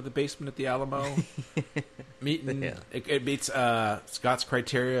 trying to go to the basement at the Alamo, meeting. Yeah. It meets Scott's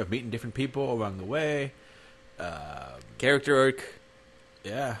criteria of meeting different people along the way. Character arc.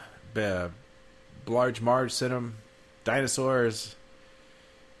 Yeah, Large Marge sent him dinosaurs.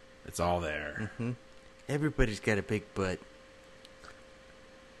 It's all there. Mm-hmm. Everybody's got a big butt.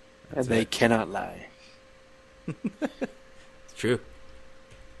 And they cannot lie. It's true.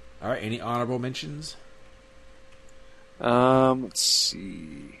 All right, any honorable mentions? Let's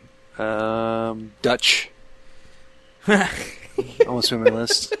see. Dutch. Almost made my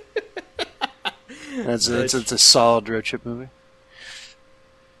list. It's a solid road trip movie.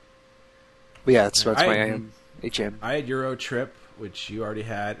 But yeah, that's my HM. I had Euro Trip, which you already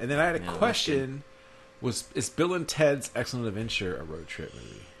had, and then I had a question: is Bill and Ted's Excellent Adventure a road trip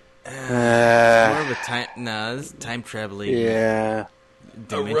movie? More of a time. No, this is time traveling. Yeah.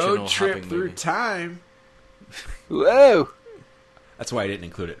 A road trip through time. Whoa. That's why I didn't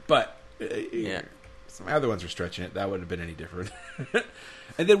include it. But Yeah. some other ones were stretching it. That wouldn't have been any different.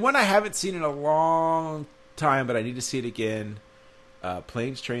 And then one I haven't seen in a long time, but I need to see it again.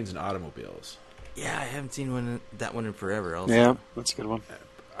 Planes, Trains, and Automobiles. Yeah, I haven't seen that one in forever. Also. Yeah, that's a good one.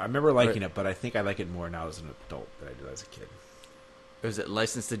 I remember liking it, but I think I like it more now as an adult than I did as a kid. Or is it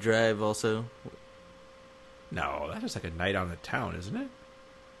License to Drive also? No, that's just like a night on the town, isn't it?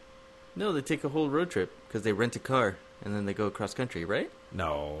 No, they take a whole road trip because they rent a car and then they go across country, right?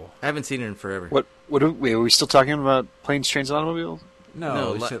 No. I haven't seen it in forever. Wait, are we still talking about Planes, Trains, and Automobiles?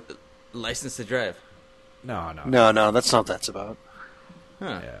 No. License to Drive. No. No, that's not what that's about.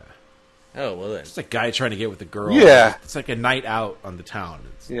 Huh. Yeah. Oh, well then. It's a guy trying to get with the girl. Yeah. It's like a night out on the town.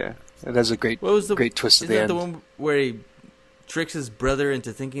 Yeah, it has a great twist at the Isn't that end. the one where he tricks his brother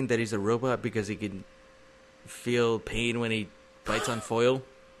into thinking that he's a robot because he can feel pain when he bites on foil?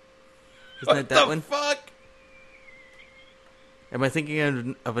 Isn't that one? Fuck? Am I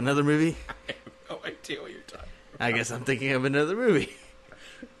thinking of another movie? I have no idea what you're talking about. I guess I'm thinking of another movie.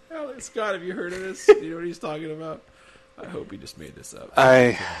 Alex Scott, have you heard of this? Do you know what he's talking about? I hope he just made this up.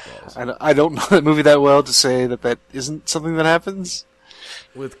 I don't know that movie that well to say that isn't something that happens.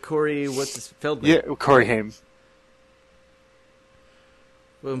 With Corey, what's his Feldman? Yeah, Corey Haim.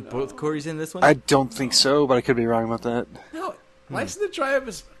 Well, both Corey's in this one? I don't think so, but I could be wrong about that. No, License to Drive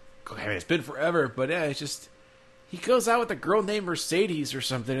is... I mean, it's been forever, but yeah, it's just... He goes out with a girl named Mercedes or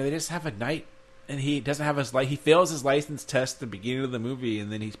something, and they just have a night, and he doesn't have his... He fails his license test at the beginning of the movie,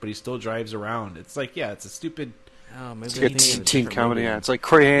 and then he still drives around. It's like, yeah, it's a stupid... Oh, maybe It's a good I'm thinking of a teen different comedy. movie. Yeah, it's like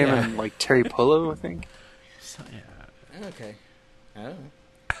Corey Haim Yeah. and like Terry Polo, I think. So, yeah. Okay. Oh.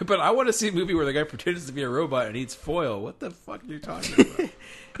 But I want to see a movie where the guy pretends to be a robot and eats foil. What the fuck are you talking about?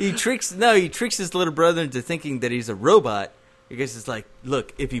 He tricks his little brother into thinking that he's a robot because it's like,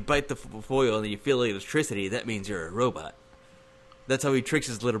 look, if you bite the foil and you feel electricity, that means you're a robot. That's how he tricks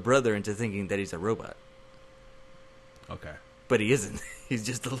his little brother into thinking that he's a robot. Okay. But he isn't. He's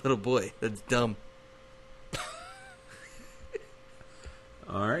just a little boy. That's dumb.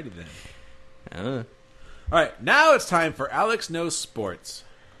 Alrighty then. Uh, Alright, now it's time for Alex Knows Sports.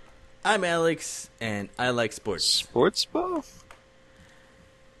 I'm Alex, and I like sports. Sports ball?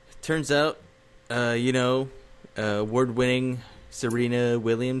 Turns out, award-winning Serena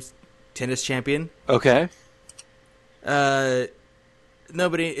Williams, tennis champion. Okay. It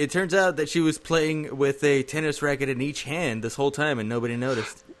turns out that she was playing with a tennis racket in each hand this whole time, and nobody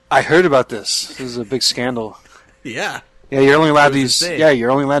noticed. I heard about this. This is a big scandal. Yeah. Yeah, you're only allowed to was use. insane. Yeah,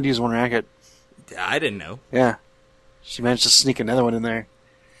 you're only allowed to use one racket. I didn't know. Yeah. She managed to sneak another one in there.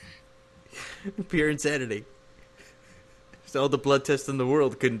 Pure insanity. So all the blood tests in the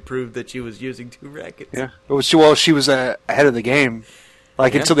world couldn't prove that she was using two rackets. Yeah. She was ahead of the game.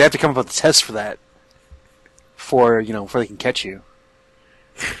 Like until they have to come up with a test for that. Before they can catch you.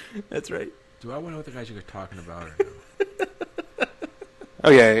 That's right. Do I want to know what the guys you're talking about or no?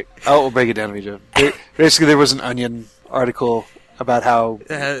 Okay, I'll break it down to you, Joe. Basically, there was an Onion article about how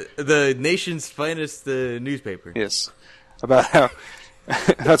The nation's finest newspaper. yes, about how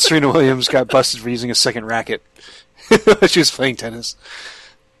Serena Williams got busted for using a second racket when she was playing tennis.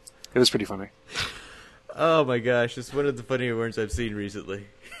 It was pretty funny. Oh my gosh, it's one of the funnier ones I've seen recently.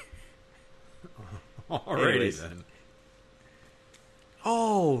 Alrighty Anyways. then.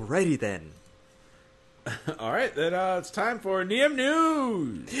 Alrighty then. Alright, then it's time for Neum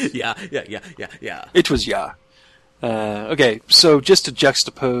News. Yeah. It was okay, so just to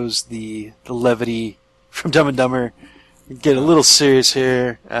juxtapose the levity from Dumb and Dumber, get a little serious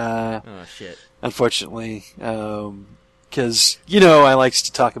here. Oh shit. Unfortunately, because I likes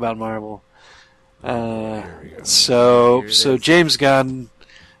to talk about Marvel. So James Gunn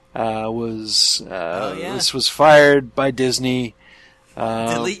was fired by Disney.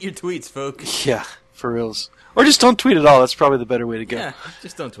 Delete your tweets, folks. Yeah, for reals. Or just don't tweet at all. That's probably the better way to go. Yeah,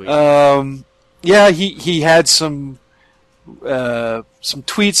 just don't tweet. Yeah, he had some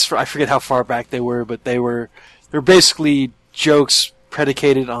tweets. I forget how far back they were, but they're basically jokes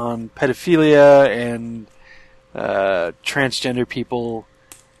predicated on pedophilia and transgender people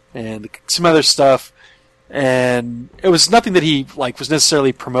and some other stuff. and it was nothing that he like was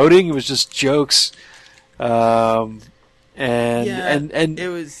necessarily promoting. It was just jokes. And it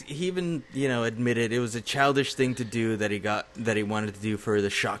was, he even, admitted it was a childish thing to do that he wanted to do for the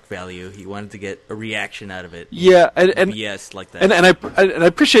shock value. He wanted to get a reaction out of it. Yeah, and BS like that. And I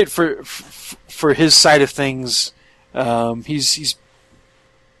appreciate for his side of things. He's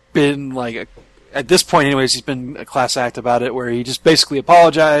been like at this point, anyways, he's been a class act about it, where he just basically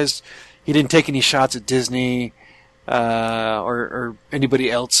apologized. He didn't take any shots at Disney or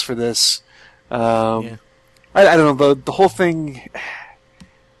anybody else for this. I don't know, the whole thing.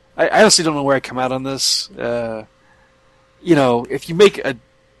 I honestly don't know where I come out on this. If you make a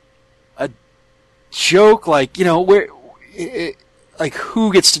joke, like, where, like,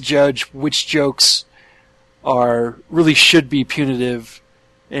 who gets to judge which jokes really should be punitive,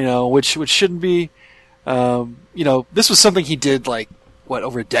 which shouldn't be. This was something he did like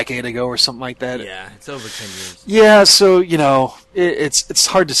over a decade ago or something like that. Yeah, it's over 10 years. Yeah, so it's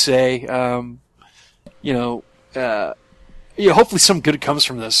hard to say. Hopefully some good comes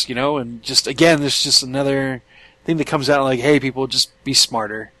from this, and just, again, there's just another thing that comes out like, hey, people, just be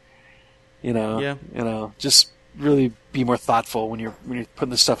smarter, just really be more thoughtful when you're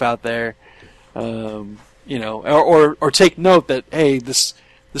putting this stuff out there, or take note that, hey, this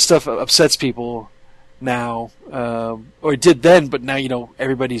stuff upsets people now, or it did then, but now,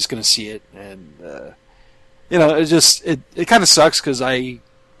 everybody's going to see it, and, it kind of sucks because I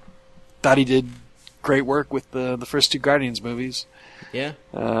thought he did great work with the first two Guardians movies. Yeah.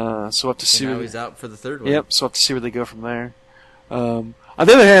 So we'll have to see. Now he's out for the third one. Yep. So we'll have to see where they go from there. On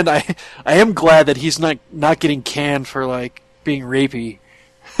the other hand, I am glad that he's not getting canned for like being rapey.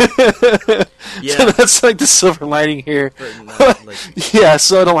 Yeah. So that's like the silver lining here. Yeah.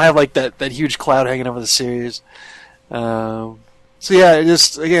 So I don't have like that huge cloud hanging over the series. So yeah, it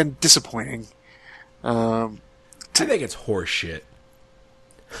just, again, disappointing. I think it's horseshit.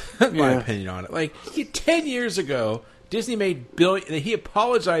 My opinion on it. Like, 10 years ago, Disney made he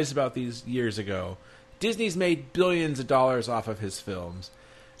apologized about these years ago. Disney's made billions of dollars off of his films.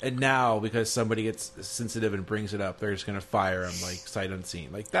 And now, because somebody gets sensitive and brings it up, they're just going to fire him, like, sight unseen.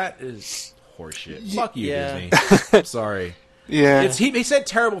 Like, that is horseshit. Fuck you, Disney. I'm sorry. Yeah. He said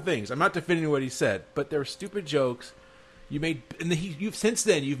terrible things. I'm not defending what he said, but they were stupid jokes. Since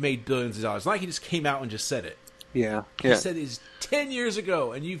then, you've made billions of dollars. It's not like he just came out and just said it. Yeah. He said these 10 years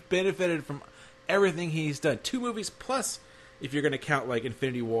ago, and you've benefited from everything he's done. 2 movies plus, if you're going to count like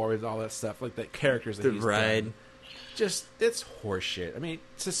Infinity War and all that stuff, like the characters that he's done. Just, it's horseshit. I mean,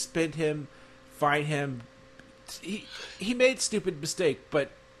 suspend him, fine him. He made stupid mistake,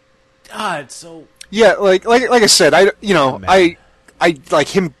 but God, so yeah, like I said, I like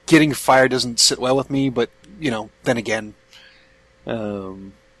him getting fired doesn't sit well with me, but then again,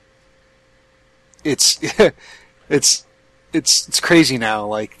 it's it's crazy now.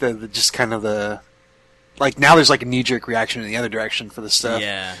 Like the just kind of the, like, now there's like a knee jerk reaction in the other direction for this stuff.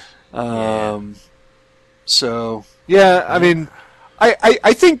 Yeah. So yeah, I mean,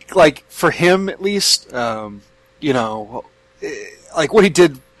 I think, like, for him at least, like what he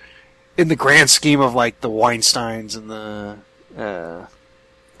did in the grand scheme of like the Weinsteins and the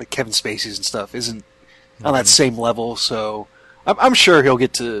like Kevin Spacey's and stuff isn't on that same level. So I'm sure he'll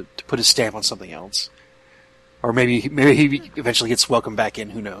get to put his stamp on something else, or maybe he eventually gets welcomed back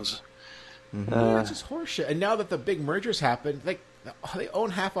in. Who knows? It's just horseshit. And now that the big mergers happened, like, they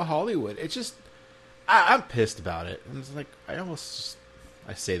own half of Hollywood. It's just, I'm pissed about it. I'm just like,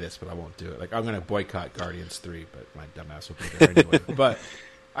 I say this, but I won't do it. Like, I'm going to boycott Guardians 3, but my dumbass will be there anyway. But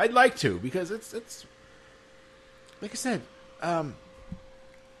I'd like to, because it's like I said,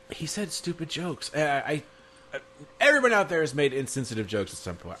 he said stupid jokes. Everyone out there has made insensitive jokes at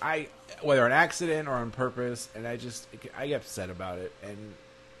some point. Whether on accident or on purpose, and I get upset about it. And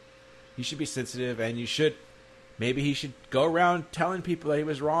you should be sensitive, and he should go around telling people that he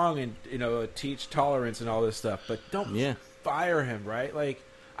was wrong, and teach tolerance and all this stuff. But don't fire him, right? Like,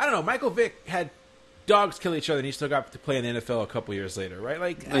 I don't know. Michael Vick had dogs kill each other, and he still got to play in the NFL a couple years later, right?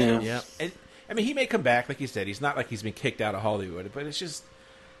 Like, and I mean, he may come back, like you said. He's not like he's been kicked out of Hollywood, but it's just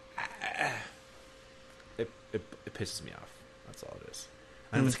it pisses me off. That's all it is.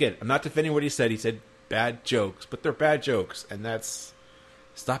 And once again, I'm not defending what he said. He said bad jokes, but they're bad jokes, and that's,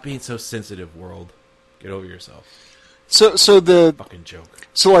 stop being so sensitive, world. Get over yourself. So the fucking joke.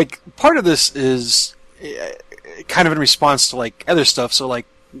 So, like, part of this is kind of in response to like other stuff. So, like,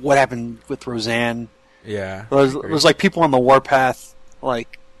 what happened with Roseanne? Yeah, it was like people on the warpath,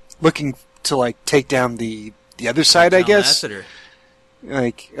 like, looking to like take down the other side, I guess. Lasseter.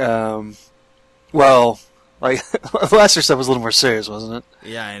 Like, like the Lasseter stuff was a little more serious, wasn't it?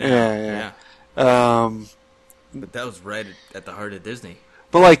 Yeah, I know. Yeah. But that was right at the heart of Disney.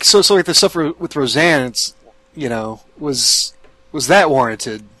 But like, so like the stuff with Roseanne, it's was that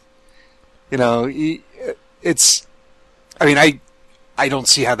warranted? It's. I mean, I don't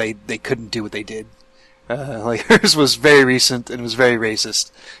see how they couldn't do what they did. Like hers was very recent and was very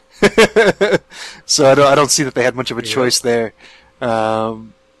racist. So I don't see that they had much of a choice there.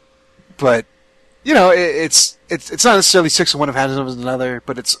 But it's not necessarily 6 of one, of half of another,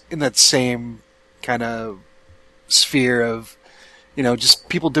 but it's in that same kind of sphere of just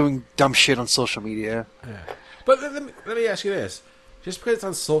people doing dumb shit on social media. Yeah. But let me ask you this: just because it's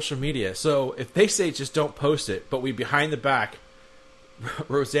on social media, so if they say just don't post it, but we behind the back,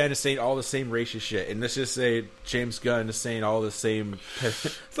 Roseanne is saying all the same racist shit, and let's just say James Gunn is saying all the same.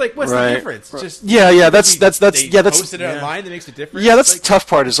 It's like, what's the difference? Just that's posted it online that makes a difference. Yeah, that's the tough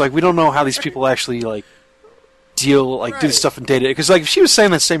part. Is like we don't know how these people actually like deal, like do the stuff in data. Because like if she was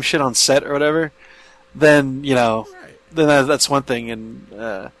saying the same shit on set or whatever, then then that's one thing. And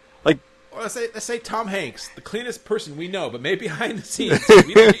like, well, let's say Tom Hanks, the cleanest person we know, but maybe behind the scenes,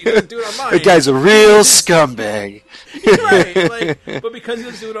 he doesn't do it online. The guy's a real scumbag. Right, but because he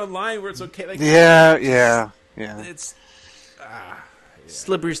doesn't do it online, where it's okay. Like, yeah. It's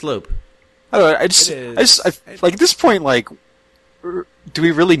slippery slope. I don't know. I just like at this point, like, do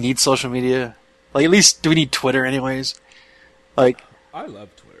we really need social media? Like, at least do we need Twitter, anyways? Like, I love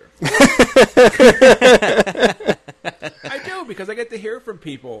Twitter. I do, because I get to hear from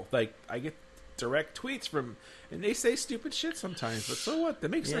people. Like, I get direct tweets from, and they say stupid shit sometimes. But so what? That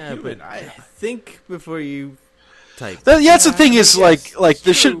makes them human. I think before you type. That's the thing. Is like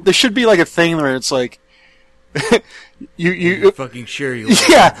there should be like a thing where it's like you fucking sure you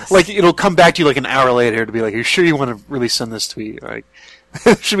like it'll come back to you like an hour later to be like, you're sure you want to really send this tweet? Like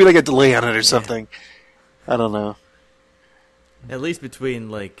there should be like a delay on it or something. I don't know. At least between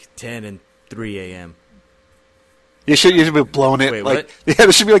like 10 and 3 a.m. You should be blowing it. Wait, like what?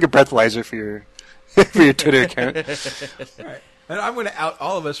 There should be like a breathalyzer for your Twitter account. Right. And I'm going to out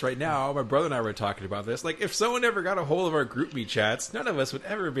all of us right now. My brother and I were talking about this. Like, if someone ever got a hold of our GroupMe chats, none of us would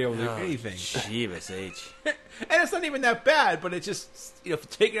ever be able to do anything. Jeebus H. And it's not even that bad, but it just, if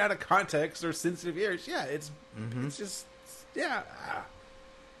taken out of context or sensitive ears, it's just, I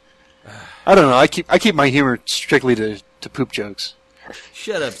don't know. I keep my humor strictly to poop jokes.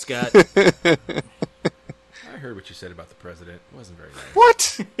 Shut up, Scott. I heard what you said about the president. It wasn't very nice.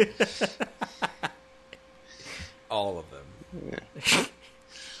 What? All of them.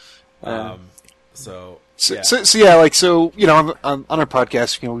 Yeah. So on our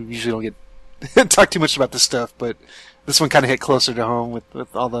podcast, we usually don't get talk too much about this stuff, but this one kind of hit closer to home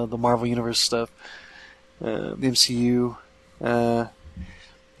with all the Marvel Universe stuff, the MCU.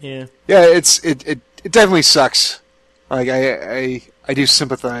 Yeah, it definitely sucks. Like I do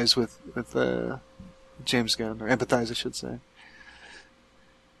sympathize with James Gunn, or empathize, I should say.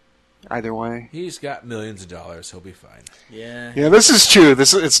 Either way, he's got millions of dollars. He'll be fine. Yeah, this is true.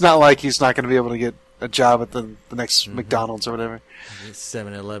 It's not like he's not going to be able to get a job at the next McDonald's or whatever.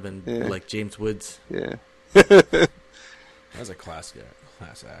 7-Eleven, like James Woods. Yeah, that was a class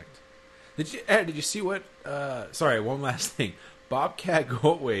act. Did you see what? Sorry, one last thing. Bobcat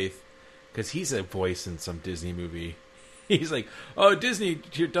Goldthwait, because he's a voice in some Disney movie. He's like, "Oh, Disney,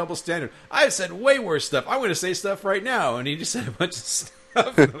 your double standard. I've said way worse stuff. I'm going to say stuff right now," and he just said a bunch of stuff.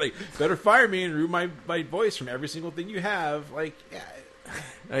 Like, better fire me and ruin my voice from every single thing you have. Like,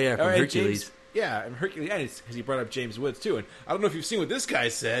 from Hercules. And Hercules, and because he brought up James Woods too. And I don't know if you've seen what this guy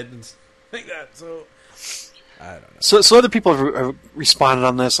said and like that. So I don't know. So other people have responded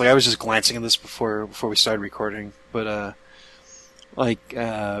on this. Like, I was just glancing at this before we started recording, but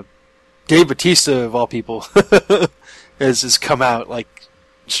Dave Bautista of all people has come out like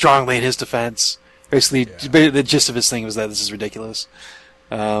strongly in his defense. Basically, the gist of his thing was that this is ridiculous.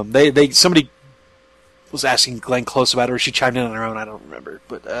 Somebody was asking Glenn Close about it, or she chimed in on her own. I don't remember,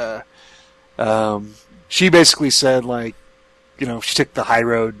 but she basically said, like, she took the high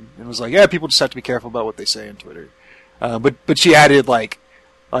road and was like, yeah, people just have to be careful about what they say on Twitter. But she added, when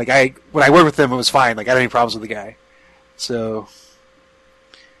I worked with him, it was fine. Like, I had any problems with the guy. So,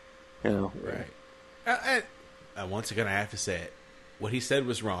 right. And once again, I have to say it. What he said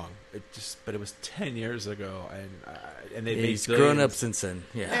was wrong. But it was 10 years ago, and they made he's billions. grown up since then.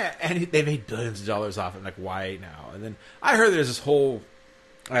 Yeah, and they made billions of dollars off it. Like, why now? And then I heard there's this whole.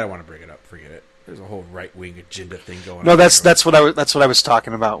 I don't want to bring it up. Forget it. There's a whole right wing agenda thing going on. No, that's what I was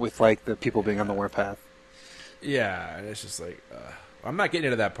talking about with like the people being on the warpath. Yeah, and it's just like I'm not getting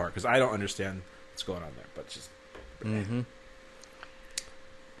into that part because I don't understand what's going on there. But just.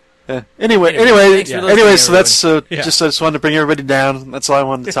 Anyway, so that's just I just wanted to bring everybody down. That's all I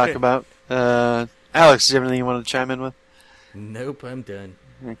wanted to talk about. Alex, do you have anything you want to chime in with? Nope, I'm done.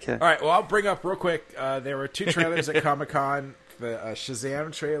 Okay. All right, well, I'll bring up real quick. There were 2 trailers at Comic-Con. The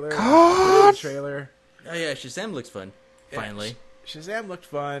Shazam trailer. The trailer. Oh yeah, Shazam looks fun. Finally. Shazam looked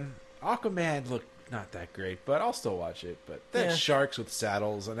fun. Aquaman looked not that great, but I'll still watch it. But that's Yeah. sharks with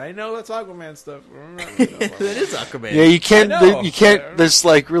saddles, and I know that's Aquaman stuff. That is Aquaman. Yeah, you can't. I know. You can't. There's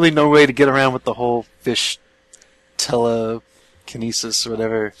like really no way to get around with the whole fish telekinesis or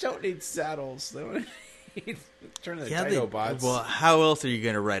whatever. Don't need saddles. They don't need turn into Yeah, Dinobots. well, how else are you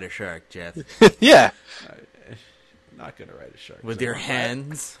going to ride a shark, Jeff? Yeah. Not gonna ride a shark With your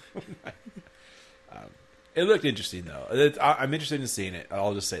hands? It looked interesting though. I'm interested in seeing it.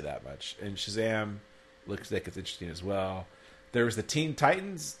 I'll just say that much. And Shazam looks like it's interesting as well. There was the Teen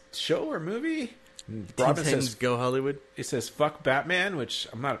Titans show or movie. Robin Titans says, Go Hollywood? "It says fuck Batman," which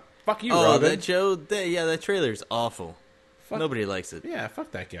I'm not. Fuck you, Oh, Robin. that show? That trailer's awful. Fuck- Nobody likes it. Yeah,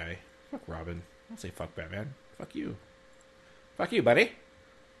 fuck that guy. Fuck Robin. I'll say fuck Batman. Fuck you. Fuck you, buddy.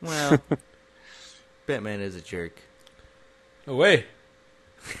 Well, Batman is a jerk. No way.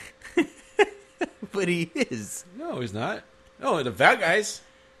 But he is. No, he's not. Oh, the bad guys.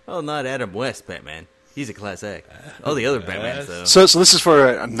 Oh, not Adam West Batman. He's a class act. All the other Batmans, though. So this is for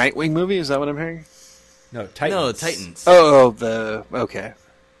a Nightwing movie? Is that what I'm hearing? No, Titans. No, Titans. Okay.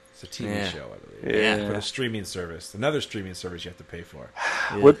 It's a TV Yeah. show, I believe. Yeah. For the streaming service. Another streaming service you have to pay for.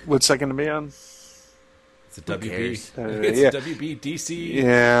 Yeah. What's that going to be on? It's a Who WB. cares? It's yeah. a WB DC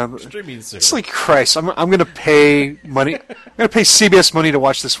Yeah. streaming service. It's like Christ. I'm going to pay money. I'm going to pay CBS money to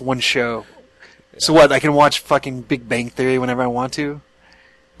watch this one show. So what? I can watch fucking Big Bang Theory whenever I want to.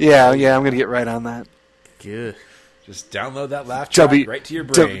 Yeah. I'm going to get right on that. Good. Just download that laugh track right to your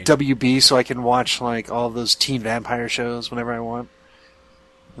brain. WB, so I can watch like all those teen vampire shows whenever I want.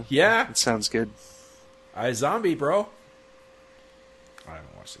 Yeah. It sounds good. iZombie, bro. I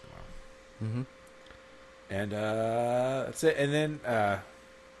haven't watched it in a while. Mm-hmm. And that's it. And then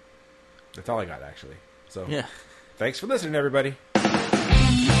that's all I got, actually. So Yeah. thanks for listening, everybody.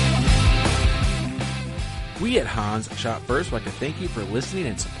 We at Hans Shot First would like to thank you for listening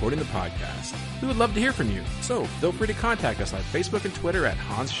and supporting the podcast. We would love to hear from you, so feel free to contact us on Facebook and Twitter at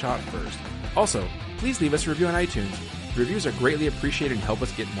Hans Shot First. Also, please leave us a review on iTunes. Reviews are greatly appreciated and help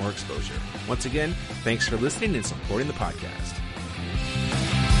us get more exposure. Once again, thanks for listening and supporting the podcast.